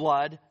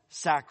 blood,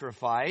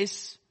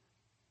 sacrifice.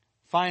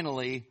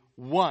 Finally,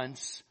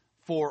 once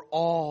for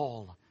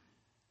all.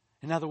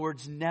 In other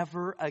words,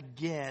 never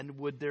again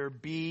would there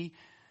be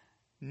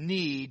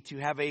need to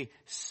have a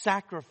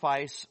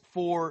sacrifice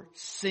for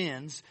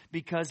sins,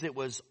 because it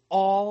was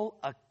all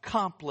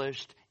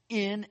accomplished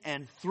in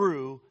and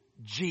through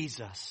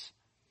Jesus.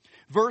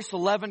 Verse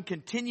 11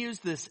 continues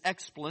this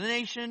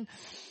explanation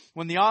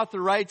when the author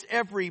writes,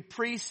 every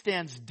priest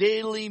stands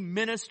daily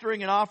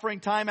ministering and offering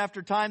time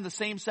after time the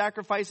same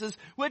sacrifices,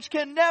 which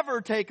can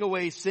never take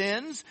away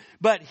sins.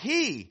 But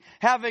he,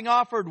 having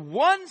offered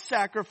one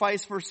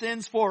sacrifice for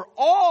sins for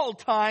all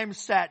time,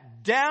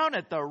 sat down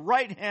at the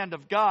right hand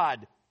of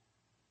God.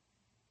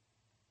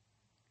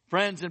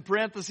 Friends, in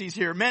parentheses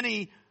here,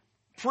 many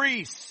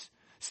priests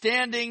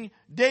standing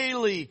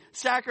daily,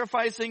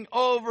 sacrificing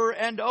over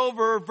and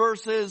over,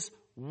 versus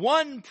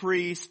one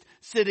priest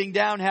sitting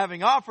down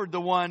having offered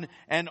the one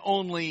and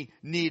only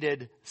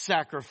needed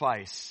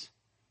sacrifice.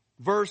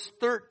 Verse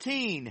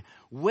 13,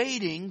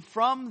 waiting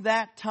from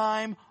that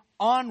time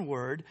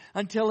onward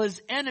until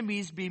his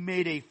enemies be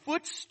made a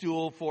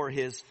footstool for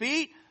his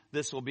feet.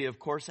 This will be, of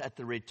course, at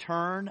the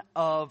return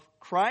of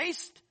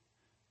Christ.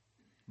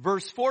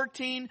 Verse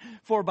 14,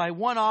 for by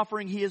one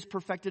offering he has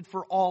perfected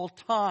for all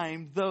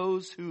time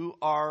those who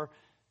are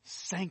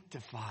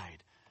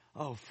sanctified.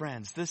 Oh,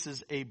 friends, this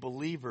is a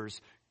believer's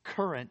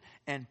current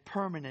and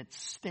permanent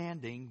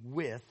standing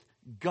with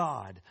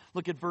God.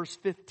 Look at verse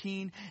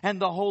 15. And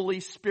the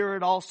Holy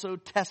Spirit also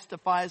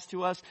testifies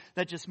to us.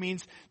 That just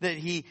means that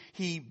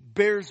he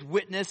bears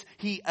witness.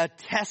 He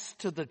attests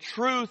to the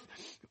truth.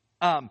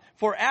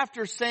 For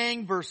after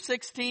saying, verse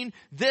 16,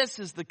 this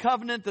is the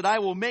covenant that I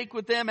will make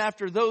with them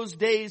after those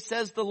days,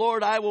 says the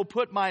Lord, I will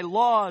put my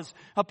laws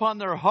upon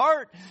their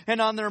heart,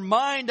 and on their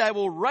mind I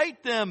will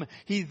write them.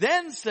 He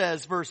then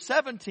says, verse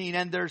 17,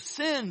 and their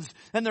sins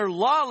and their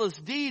lawless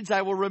deeds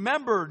I will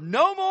remember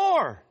no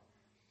more.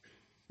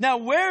 Now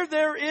where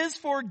there is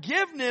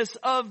forgiveness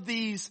of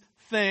these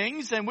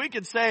things, and we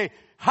could say,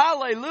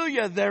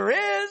 hallelujah, there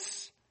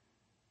is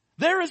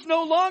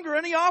no longer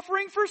any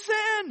offering for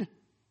sin.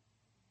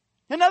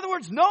 In other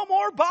words, no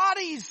more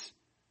bodies,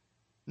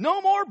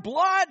 no more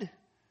blood,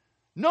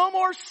 no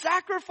more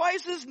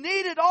sacrifices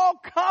needed. All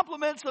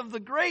compliments of the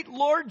great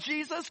Lord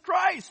Jesus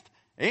Christ.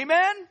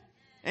 Amen?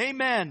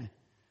 Amen.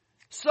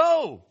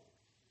 So,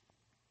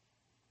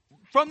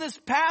 from this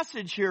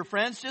passage here,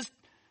 friends,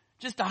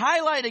 just to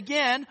highlight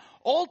again,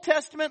 Old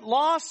Testament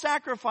law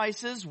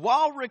sacrifices,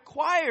 while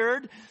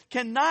required,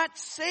 cannot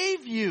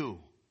save you.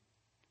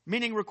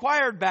 Meaning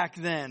required back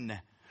then.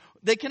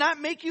 They cannot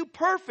make you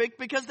perfect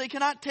because they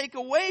cannot take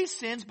away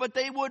sins, but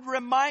they would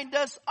remind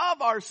us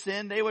of our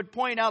sin. They would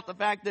point out the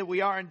fact that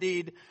we are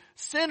indeed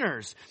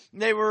sinners.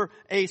 They were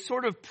a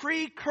sort of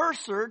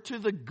precursor to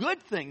the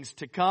good things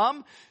to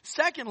come.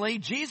 Secondly,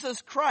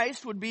 Jesus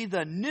Christ would be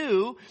the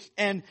new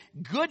and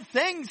good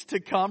things to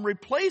come,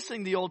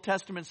 replacing the Old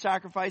Testament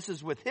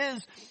sacrifices with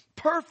His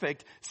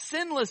perfect,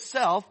 sinless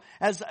self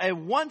as a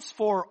once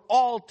for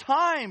all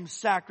time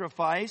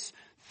sacrifice.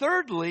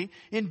 Thirdly,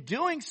 in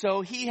doing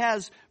so, He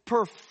has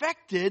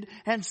perfected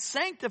and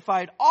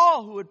sanctified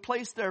all who would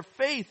place their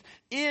faith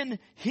in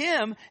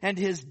Him and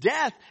His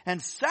death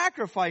and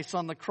sacrifice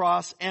on the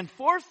cross. And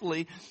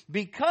fourthly,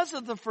 because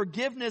of the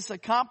forgiveness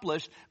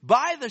accomplished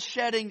by the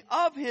shedding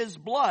of His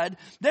blood,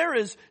 there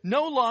is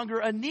no longer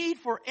a need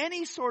for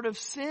any sort of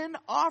sin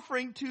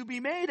offering to be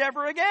made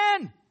ever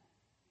again.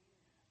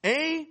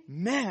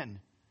 Amen.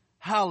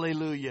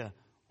 Hallelujah.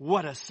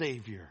 What a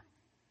Savior.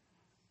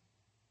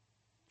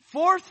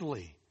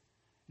 Fourthly,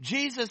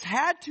 Jesus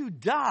had to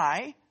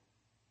die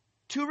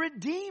to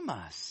redeem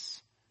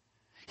us.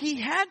 He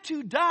had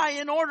to die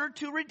in order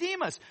to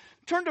redeem us.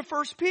 Turn to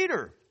 1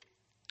 Peter.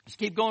 Let's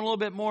keep going a little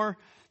bit more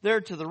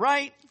there to the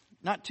right.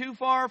 Not too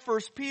far. 1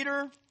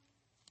 Peter.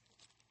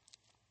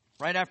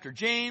 Right after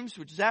James,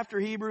 which is after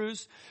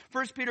Hebrews.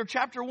 1 Peter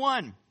chapter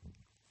 1.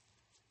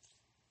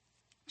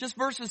 Just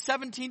verses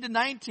 17 to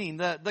 19.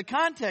 The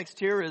context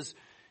here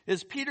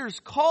is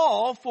Peter's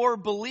call for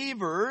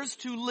believers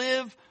to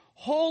live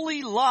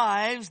holy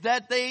lives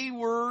that they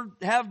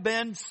have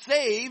been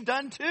saved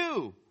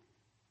unto.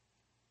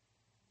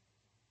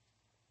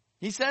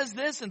 He says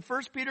this in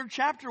 1 Peter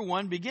chapter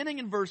 1, beginning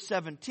in verse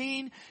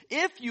 17,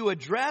 if you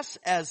address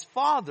as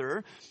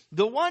Father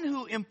the one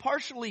who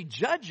impartially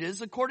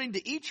judges according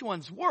to each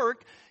one's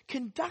work,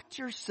 conduct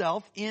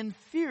yourself in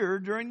fear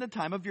during the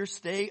time of your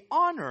stay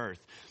on earth,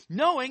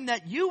 knowing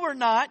that you were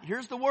not,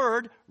 here's the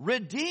word,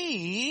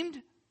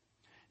 redeemed.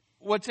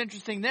 What's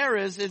interesting there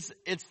is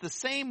it's the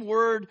same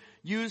word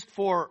used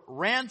for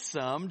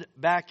ransomed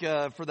back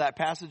for that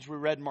passage we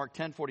read in Mark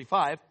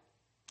 10:45.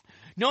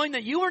 Knowing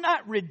that you were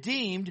not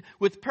redeemed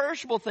with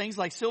perishable things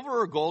like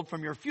silver or gold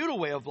from your futile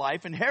way of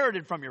life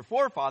inherited from your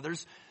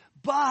forefathers,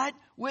 but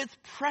with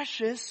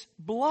precious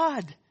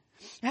blood,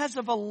 as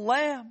of a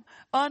lamb,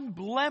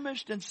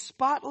 unblemished and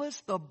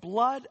spotless, the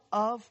blood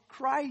of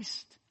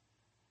Christ.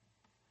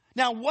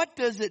 Now, what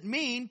does it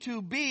mean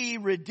to be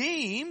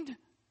redeemed?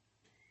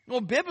 Well,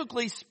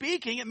 biblically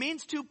speaking, it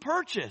means to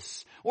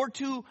purchase or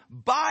to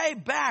buy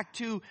back,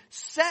 to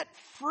set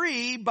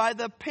free by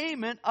the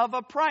payment of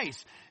a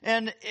price.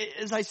 And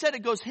as I said,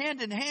 it goes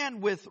hand in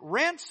hand with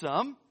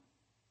ransom.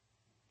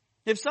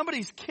 If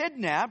somebody's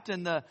kidnapped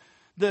and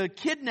the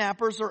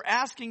kidnappers are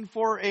asking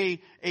for a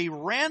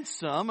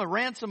ransom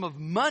of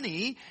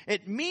money,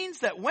 it means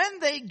that when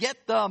they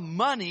get the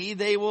money,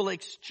 they will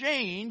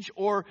exchange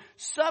or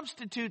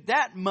substitute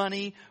that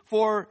money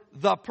for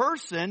the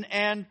person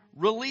and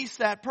release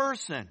that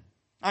person.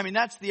 I mean,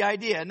 that's the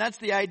idea. And that's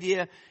the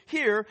idea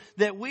here,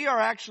 that we are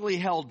actually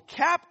held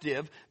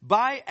captive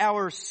by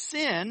our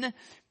sin.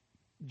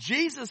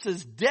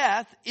 Jesus'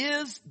 death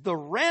is the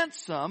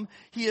ransom.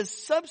 He is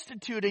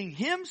substituting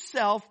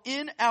Himself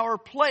in our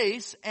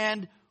place,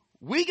 and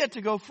we get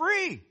to go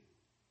free.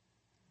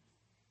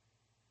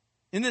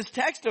 In this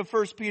text of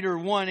 1 Peter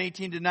 1,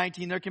 18 to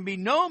 19, there can be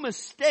no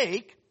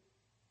mistake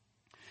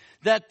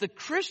that the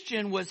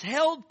Christian was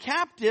held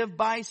captive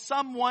by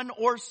someone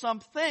or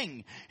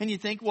something. And you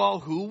think, well,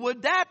 who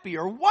would that be?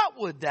 Or what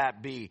would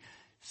that be?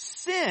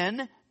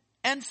 Sin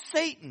and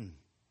Satan.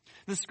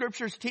 The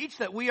Scriptures teach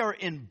that we are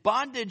in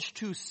bondage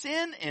to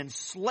sin,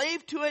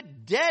 enslaved to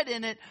it, dead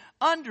in it,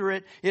 under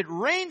it. It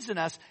reigns in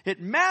us. It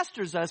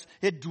masters us.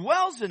 It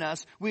dwells in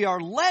us. We are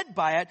led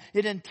by it.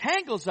 It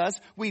entangles us.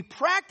 We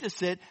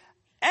practice it.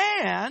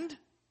 And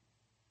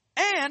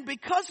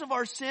because of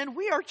our sin,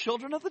 we are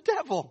children of the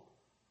devil.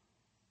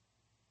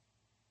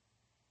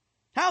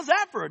 How's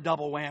that for a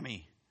double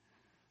whammy?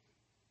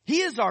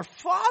 He is our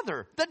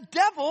father. The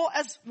devil,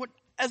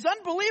 as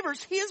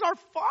unbelievers, he is our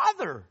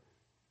father.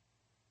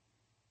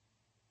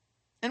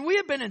 And we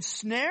have been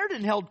ensnared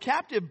and held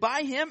captive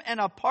by him and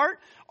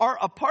are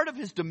a part of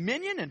his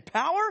dominion and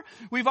power.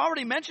 We've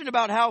already mentioned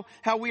about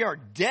how we are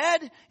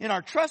dead in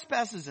our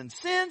trespasses and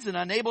sins and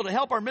unable to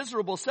help our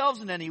miserable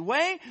selves in any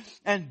way.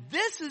 And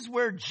this is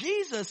where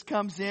Jesus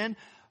comes in,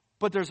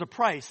 but there's a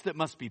price that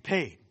must be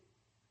paid.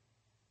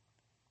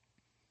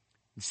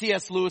 In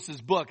C.S.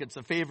 Lewis's book, it's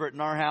a favorite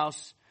in our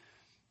house,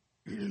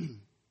 The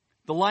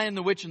Lion,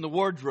 the Witch, and the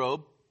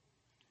Wardrobe.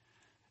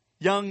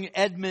 Young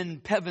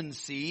Edmund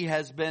Pevensey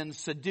has been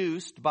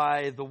seduced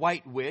by the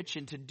White Witch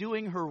into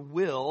doing her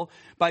will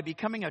by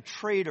becoming a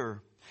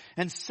traitor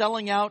and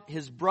selling out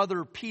his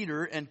brother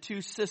Peter and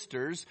two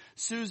sisters,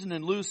 Susan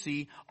and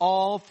Lucy,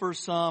 all for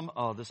some,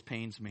 oh, this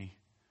pains me,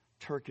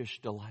 Turkish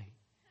delight.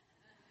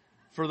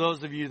 For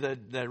those of you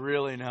that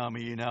really know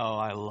me, you know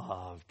I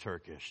love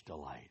Turkish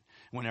delight.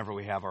 Whenever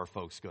we have our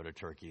folks go to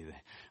Turkey,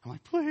 I'm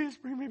like, please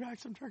bring me back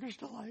some Turkish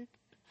delight.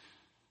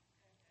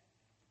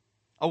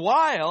 A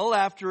while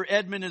after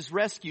Edmund is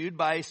rescued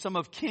by some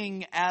of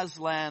King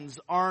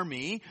Aslan's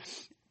army,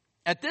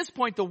 at this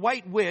point the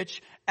White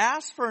Witch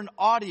asks for an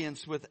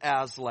audience with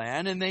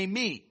Aslan, and they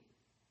meet.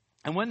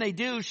 And when they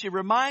do, she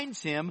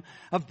reminds him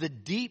of the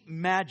deep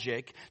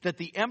magic that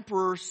the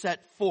emperor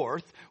set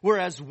forth,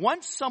 whereas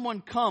once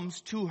someone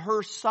comes to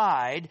her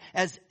side,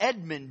 as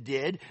Edmund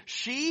did,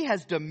 she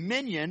has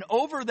dominion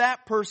over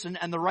that person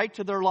and the right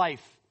to their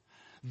life.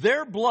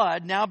 Their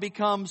blood now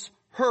becomes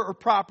her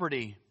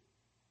property.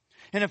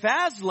 And if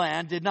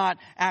Aslan did not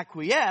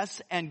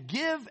acquiesce and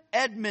give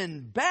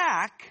Edmund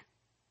back,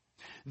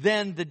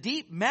 then the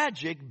deep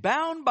magic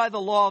bound by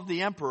the law of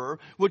the emperor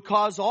would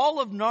cause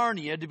all of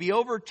Narnia to be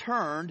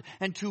overturned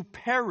and to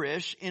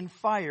perish in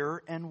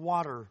fire and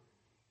water.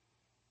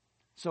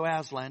 So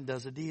Aslan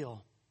does a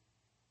deal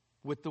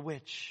with the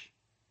witch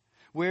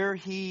where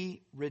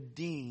he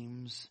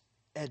redeems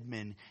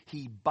Edmund.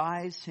 He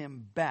buys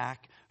him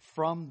back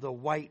from the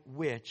White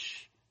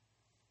Witch,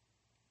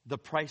 the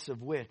price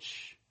of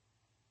which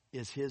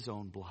is his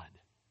own blood,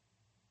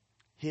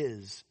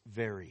 his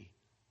very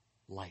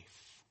life.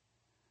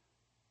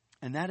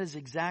 And that is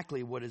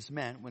exactly what is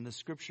meant when the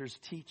scriptures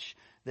teach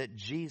that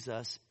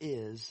Jesus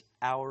is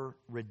our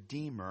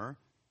Redeemer.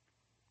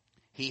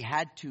 He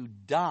had to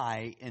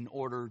die in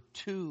order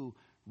to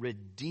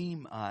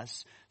redeem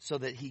us so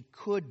that he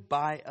could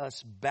buy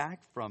us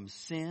back from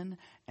sin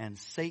and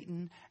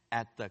Satan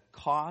at the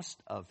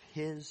cost of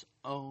his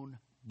own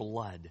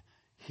blood,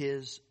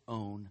 his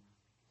own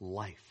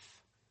life.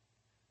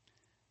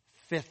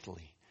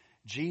 Fifthly,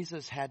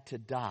 Jesus had to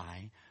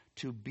die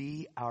to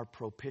be our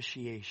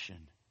propitiation.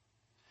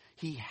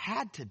 He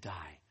had to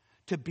die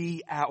to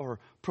be our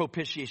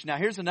propitiation. Now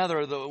here's another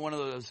one of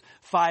those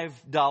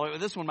 $5,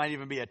 this one might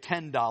even be a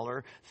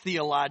 $10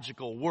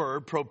 theological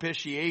word,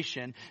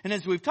 propitiation. And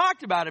as we've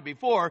talked about it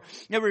before,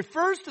 it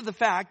refers to the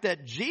fact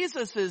that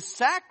Jesus'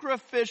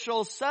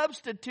 sacrificial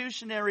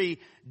substitutionary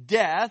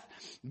death,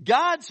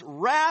 God's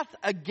wrath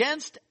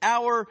against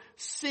our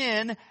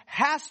sin,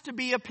 has to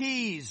be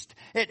appeased.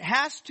 It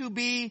has to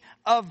be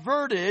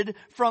averted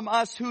from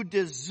us who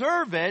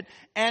deserve it,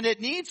 and it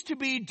needs to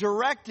be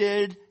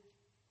directed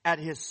at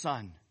his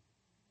Son.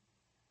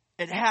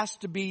 It has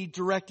to be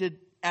directed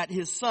at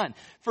his Son.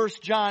 1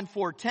 John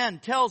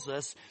 4:10 tells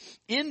us,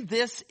 in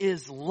this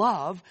is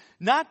love,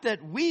 not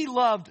that we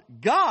loved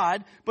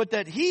God, but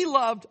that he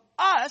loved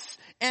us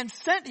and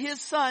sent his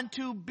Son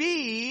to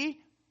be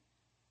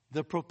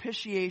the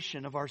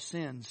propitiation of our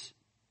sins.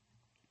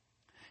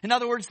 In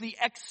other words, the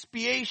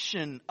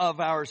expiation of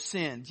our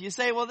sins. You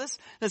say, well, this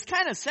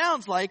kind of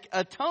sounds like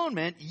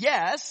atonement.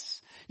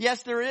 Yes,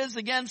 there is,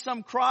 again,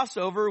 some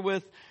crossover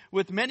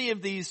with many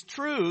of these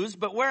truths,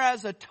 but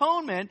whereas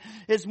atonement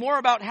is more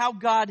about how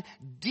God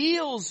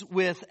deals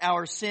with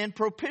our sin,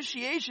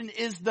 propitiation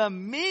is the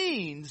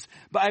means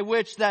by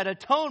which that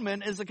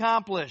atonement is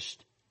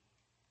accomplished.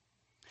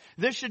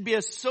 This should be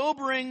a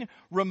sobering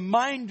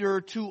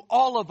reminder to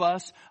all of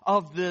us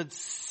of the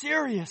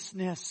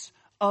seriousness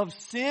of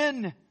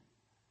sin.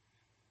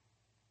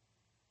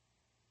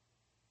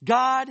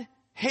 God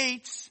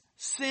hates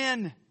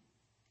sin.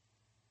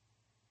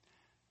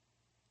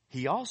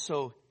 He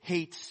also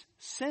hates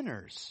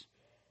sinners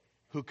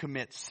who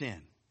commit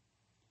sin.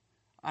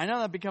 I know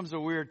that becomes a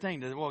weird thing.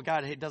 Well,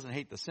 God doesn't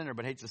hate the sinner,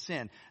 but hates the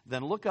sin.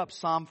 Then look up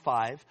Psalm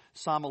 5,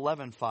 Psalm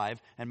 11:5,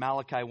 and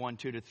Malachi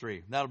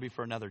 1:2-3. That'll be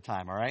for another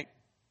time, all right?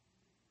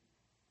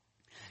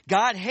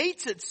 God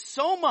hates it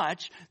so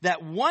much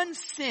that one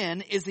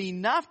sin is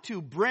enough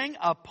to bring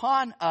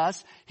upon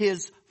us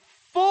his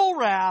full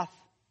wrath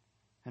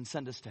and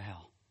send us to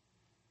hell.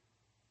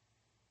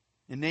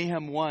 In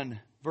Nahum 1,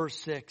 verse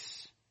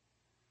 6,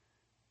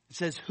 it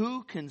says,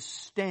 who can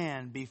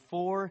stand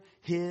before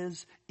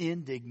his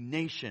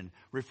indignation?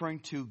 Referring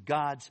to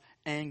God's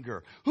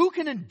anger. Who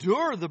can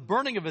endure the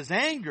burning of his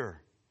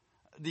anger?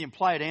 The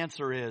implied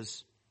answer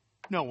is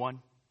no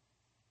one.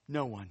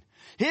 No one.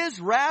 His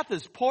wrath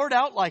is poured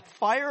out like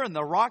fire, and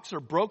the rocks are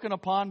broken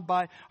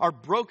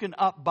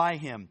up by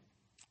him.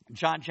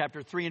 John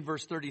chapter 3 and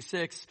verse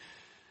 36.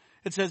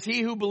 It says,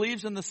 he who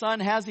believes in the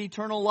Son has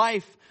eternal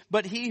life,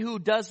 but he who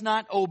does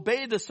not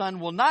obey the Son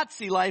will not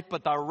see life,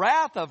 but the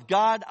wrath of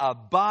God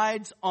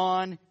abides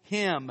on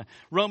him.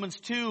 Romans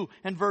 2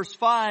 and verse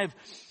 5,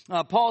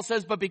 Paul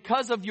says, but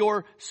because of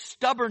your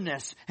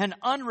stubbornness and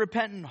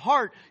unrepentant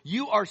heart,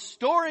 you are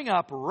storing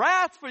up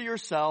wrath for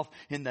yourself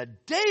in the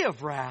day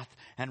of wrath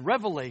and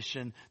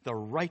revelation, the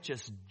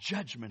righteous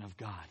judgment of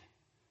God.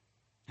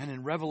 And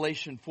in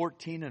Revelation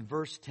 14 and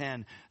verse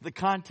 10, the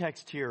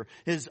context here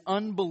is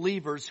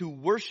unbelievers who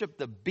worship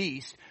the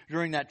beast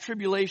during that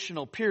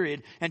tribulational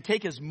period and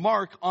take his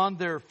mark on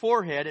their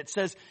forehead. It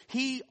says,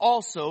 he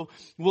also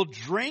will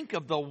drink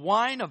of the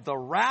wine of the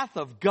wrath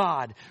of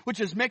God, which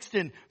is mixed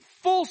in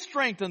full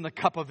strength in the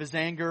cup of his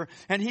anger,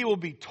 and he will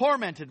be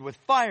tormented with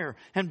fire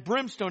and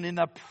brimstone in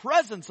the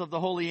presence of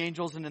the holy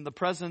angels and in the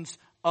presence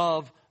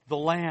of the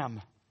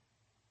Lamb.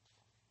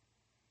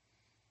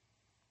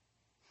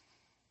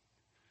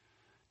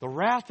 The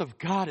wrath of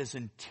God is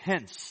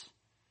intense,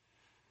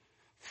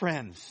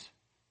 friends,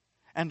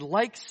 and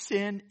like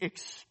sin,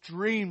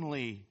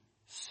 extremely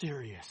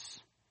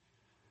serious.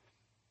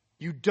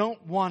 You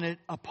don't want it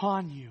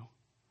upon you.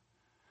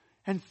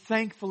 And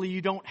thankfully,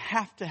 you don't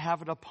have to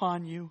have it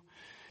upon you,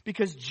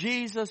 because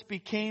Jesus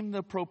became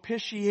the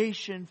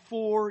propitiation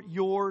for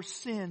your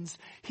sins.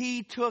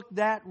 He took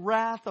that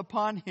wrath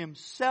upon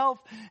himself,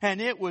 and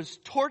it was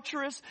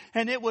torturous,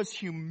 and it was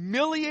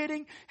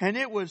humiliating, and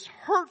it was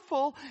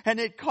hurtful, and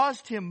it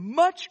caused him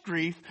much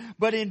grief.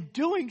 But in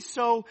doing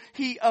so,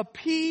 he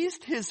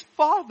appeased his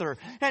Father,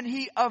 and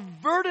he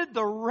averted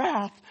the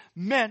wrath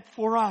meant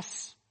for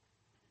us.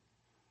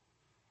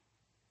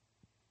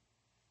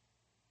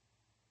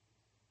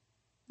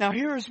 Now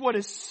here's what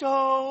is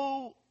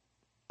so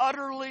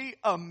utterly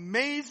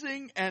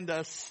amazing and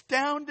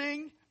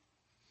astounding,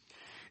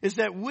 is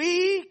that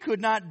we could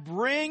not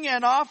bring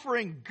an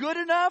offering good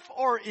enough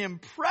or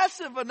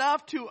impressive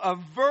enough to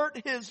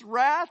avert his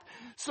wrath.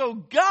 So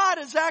God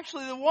is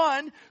actually the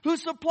one who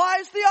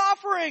supplies the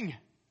offering.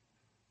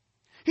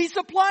 He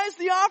supplies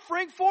the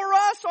offering for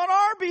us on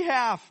our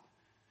behalf.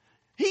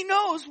 He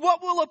knows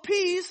what will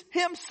appease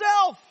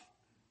himself.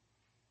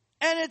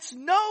 And it's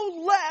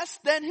no less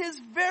than his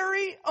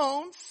very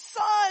own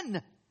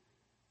Son.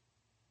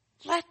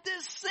 Let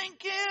this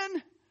sink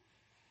in.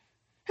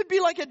 It'd be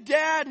like a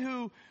dad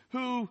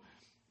who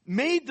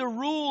made the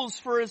rules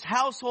for his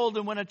household,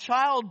 and when a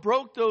child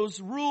broke those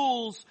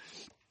rules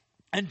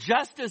and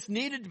justice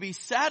needed to be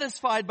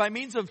satisfied by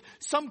means of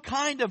some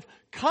kind of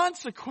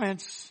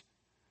consequence,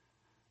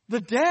 the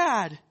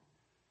dad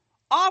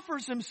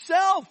offers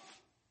himself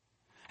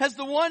as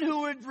the one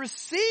who would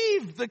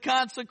receive the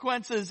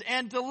consequences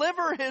and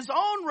deliver his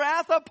own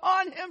wrath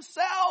upon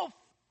himself.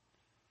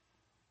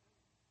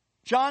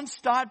 John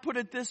Stott put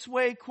it this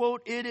way,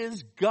 quote, "It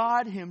is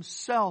God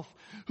himself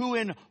who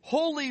in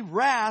holy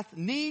wrath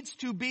needs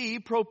to be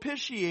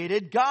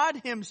propitiated.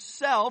 God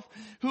himself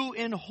who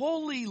in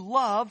holy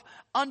love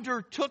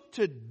undertook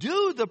to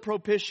do the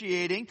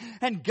propitiating.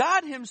 And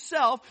God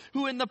himself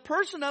who in the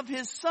person of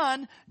his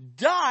Son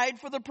died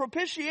for the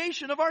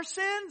propitiation of our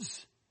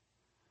sins.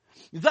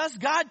 Thus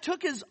God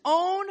took his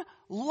own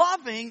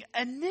loving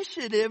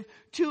initiative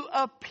to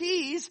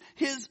appease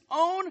his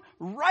own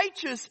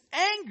righteous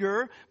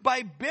anger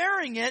by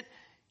bearing it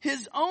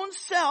his own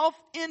self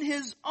in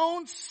his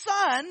own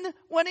Son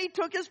when he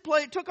took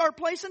our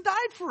place and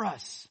died for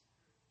us."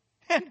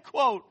 End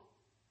quote.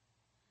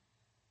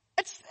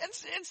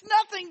 It's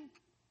nothing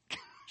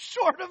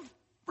short of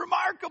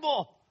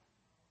remarkable,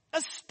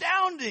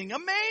 astounding,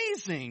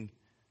 amazing.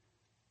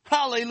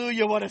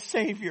 Hallelujah, what a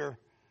Savior.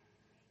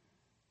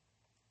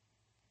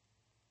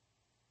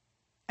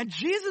 And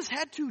Jesus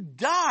had to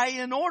die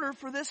in order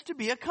for this to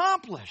be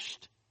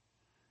accomplished.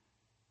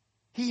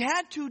 He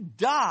had to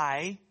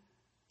die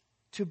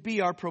to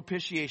be our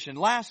propitiation.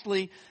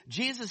 Lastly,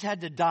 Jesus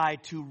had to die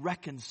to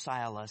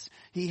reconcile us.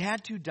 He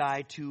had to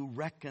die to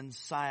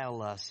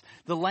reconcile us.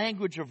 The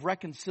language of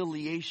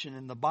reconciliation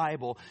in the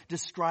Bible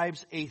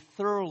describes a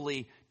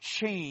thoroughly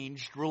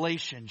changed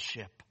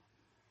relationship,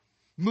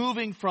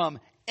 moving from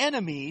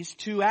enemies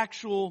to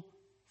actual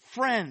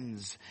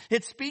friends.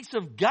 It speaks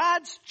of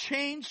God's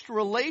changed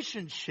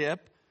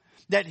relationship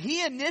that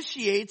he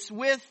initiates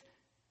with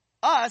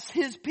us,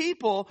 his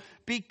people,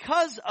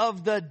 because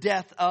of the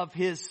death of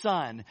his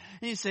Son.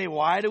 And you say,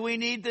 why do we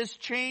need this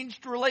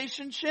changed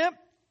relationship?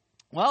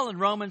 Well, in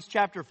Romans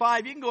chapter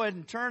 5, you can go ahead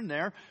and turn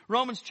there.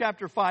 Romans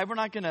chapter 5, we're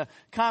not going to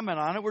comment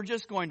on it. We're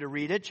just going to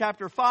read it.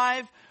 Chapter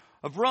 5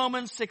 of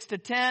Romans 6 to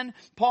 10,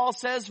 Paul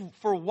says,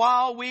 "For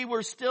while we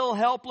were still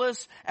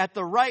helpless, at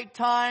the right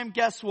time,"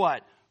 guess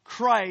what?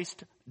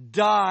 "Christ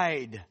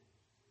died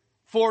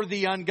for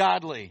the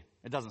ungodly."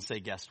 It doesn't say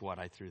guess what,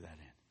 I threw that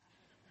in.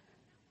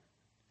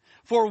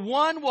 "For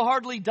one will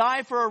hardly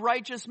die for a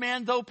righteous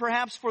man, though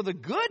perhaps for the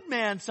good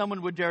man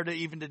someone would dare to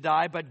even to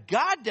die. But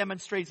God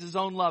demonstrates his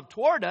own love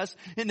toward us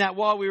in that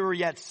while we were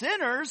yet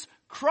sinners,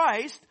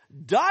 Christ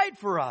died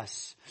for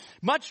us.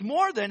 Much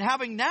more than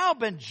having now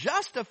been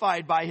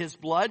justified by his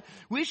blood,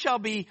 we shall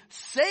be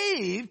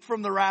saved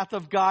from the wrath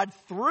of God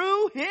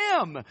through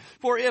him.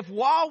 For if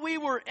while we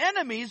were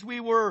enemies, we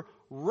were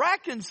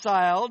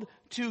reconciled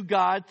to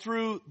God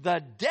through the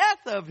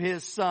death of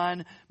his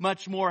Son,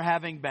 much more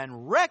having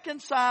been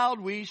reconciled,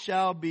 we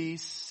shall be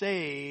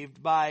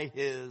saved by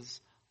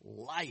his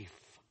life."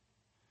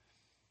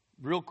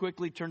 Real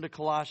quickly, turn to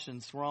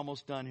Colossians. We're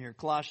almost done here.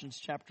 Colossians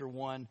chapter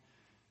 1.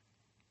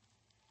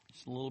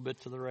 Just a little bit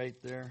to the right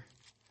there.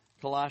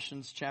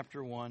 Colossians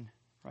chapter 1.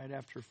 right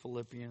after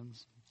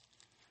Philippians,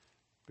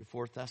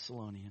 before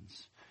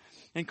Thessalonians.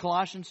 In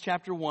Colossians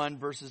chapter 1,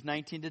 verses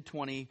 19 to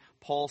 20,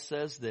 Paul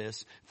says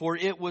this, "For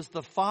it was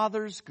the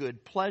Father's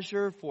good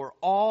pleasure for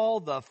all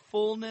the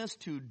fullness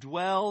to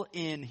dwell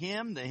in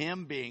Him," the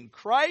Him being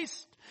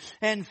Christ,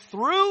 "and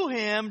through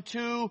Him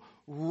to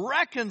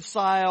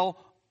reconcile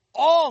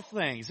all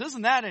things."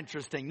 Isn't that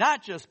interesting?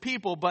 Not just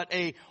people, but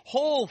a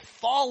whole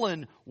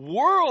fallen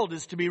world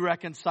is to be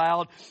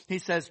reconciled. He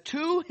says,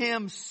 "To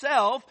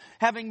Himself,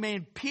 having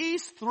made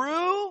peace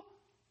through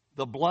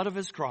the blood of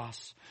His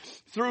cross.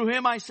 Through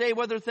Him, I say,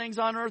 whether things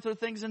on earth or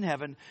things in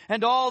heaven.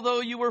 And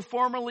although you were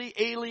formerly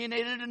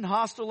alienated and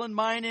hostile in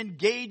mind,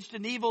 engaged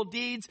in evil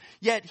deeds,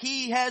 yet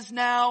He has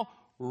now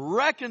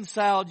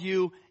reconciled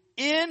you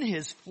in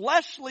His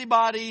fleshly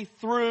body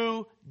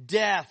through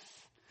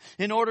death,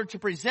 in order to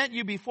present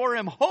you before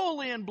Him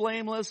holy and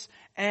blameless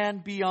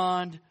and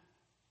beyond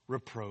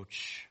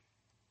reproach."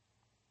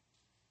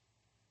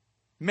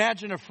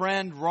 Imagine a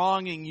friend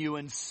wronging you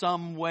in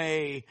some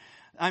way.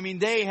 I mean,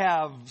 they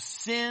have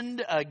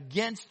sinned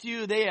against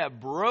you. They have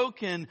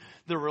broken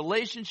the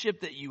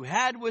relationship that you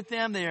had with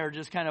them. They are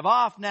just kind of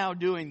off now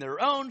doing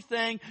their own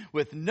thing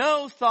with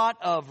no thought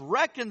of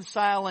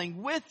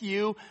reconciling with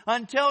you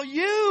until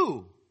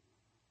you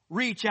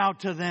reach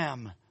out to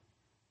them.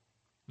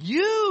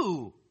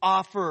 You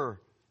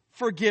offer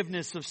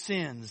forgiveness of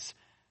sins.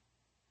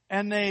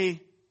 And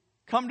they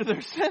come to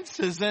their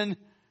senses and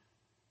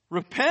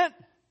repent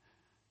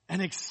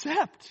and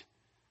accept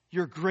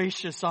your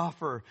gracious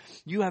offer.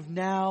 You have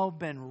now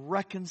been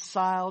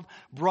reconciled,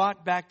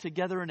 brought back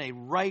together in a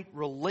right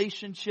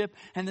relationship.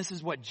 And this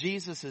is what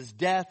Jesus'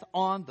 death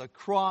on the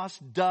cross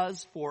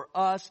does for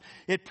us.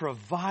 It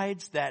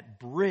provides that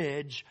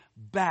bridge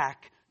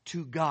back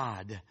to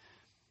God.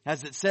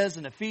 As it says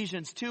in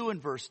Ephesians 2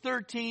 and verse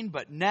 13,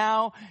 "But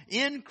now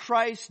in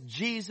Christ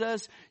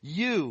Jesus,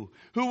 you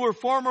who were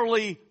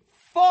formerly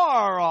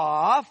far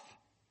off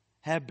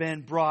have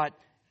been brought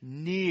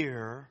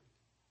near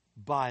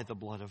by the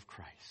blood of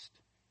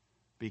Christ,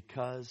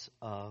 because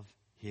of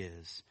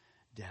His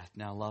death."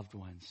 Now, loved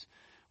ones,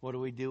 what do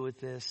we do with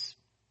this?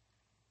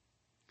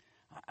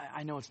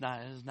 I know it's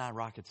not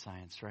rocket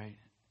science, right?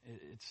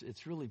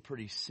 It's really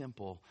pretty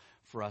simple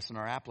for us, and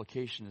our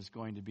application is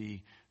going to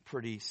be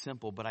pretty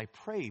simple, but I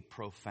pray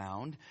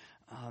profound.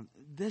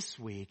 This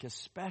week,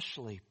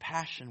 especially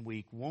Passion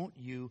Week, won't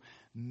you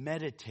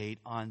meditate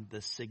on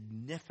the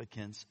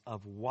significance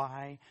of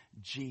why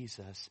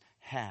Jesus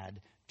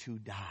had to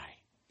die?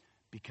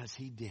 Because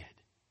He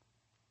did.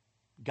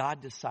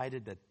 God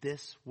decided that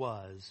this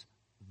was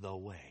the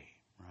way,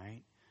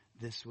 right?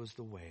 This was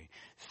the way.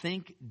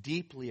 Think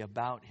deeply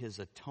about His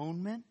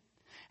atonement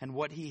and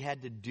what He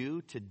had to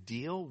do to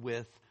deal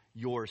with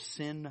your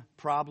sin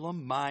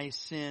problem, my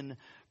sin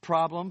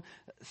problem.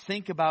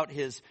 Think about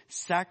His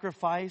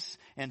sacrifice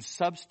and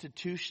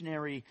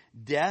substitutionary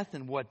death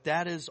and what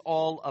that is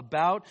all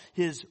about.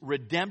 His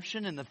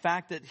redemption and the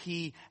fact that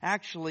He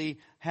actually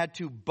had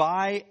to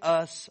buy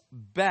us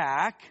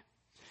back.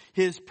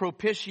 His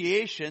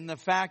propitiation, the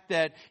fact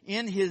that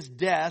in His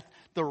death,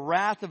 the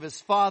wrath of His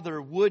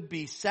Father would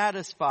be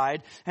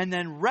satisfied. And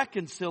then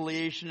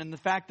reconciliation, and the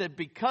fact that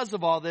because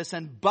of all this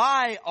and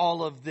by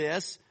all of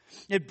this,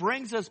 it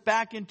brings us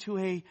back into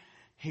a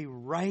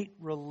right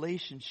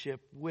relationship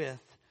with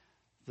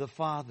the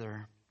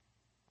Father.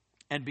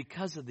 And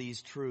because of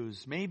these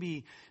truths,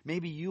 maybe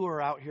you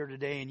are out here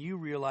today and you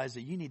realize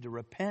that you need to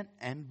repent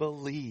and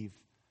believe.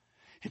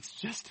 It's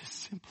just as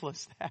simple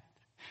as that.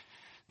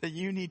 That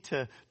you need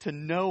to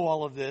know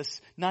all of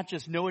this, not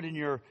just know it in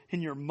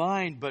your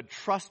mind, but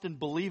trust and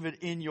believe it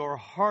in your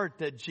heart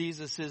that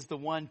Jesus is the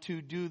one to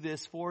do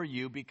this for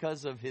you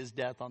because of His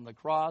death on the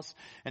cross.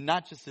 And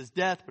not just His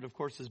death, but of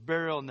course His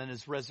burial and then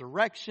His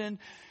resurrection.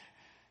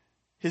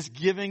 His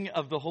giving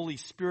of the Holy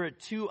Spirit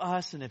to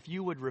us. And if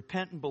you would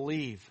repent and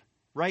believe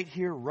right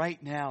here,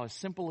 right now, as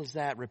simple as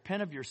that,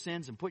 repent of your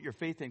sins and put your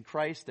faith in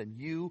Christ, then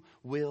you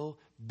will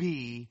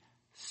be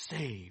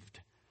saved.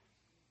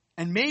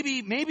 And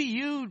maybe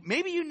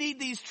you need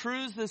these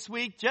truths this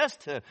week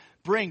just to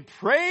bring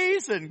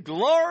praise and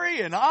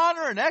glory and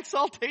honor and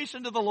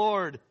exaltation to the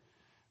Lord.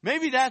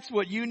 Maybe that's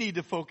what you need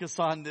to focus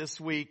on this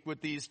week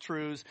with these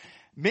truths.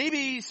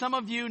 Maybe some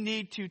of you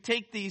need to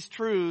take these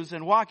truths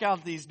and walk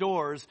out these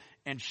doors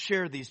and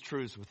share these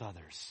truths with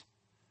others.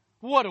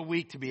 What a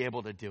week to be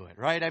able to do it,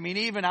 right? I mean,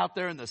 even out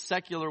there in the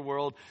secular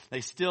world,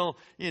 they still,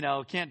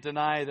 can't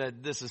deny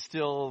that this is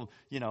still,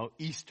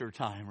 Easter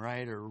time,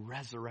 right? Or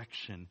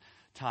resurrection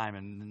time.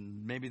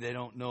 And maybe they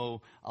don't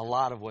know a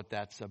lot of what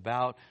that's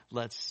about.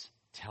 Let's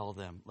tell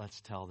them.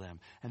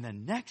 And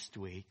then next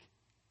week,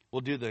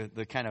 we'll do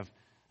the kind of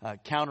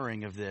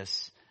countering of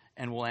this,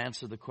 and we'll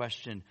answer the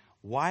question,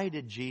 why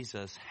did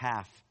Jesus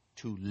have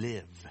to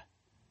live?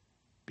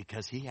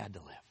 Because He had to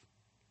live.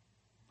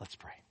 Let's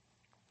pray.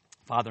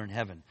 Father in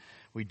heaven,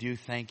 we do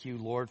thank You,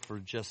 Lord, for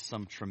just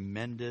some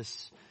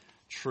tremendous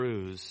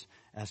truths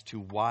as to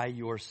why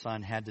your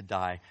Son had to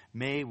die.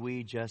 May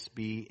we just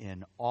be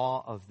in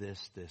awe of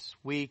this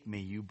week. May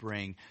you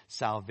bring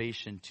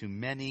salvation to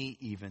many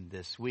even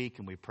this week.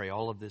 And we pray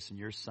all of this in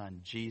your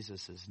Son,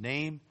 Jesus'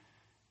 name.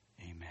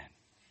 Amen.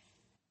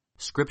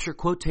 Scripture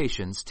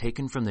quotations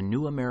taken from the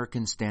New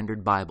American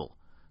Standard Bible.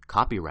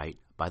 Copyright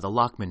by the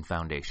Lockman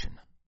Foundation.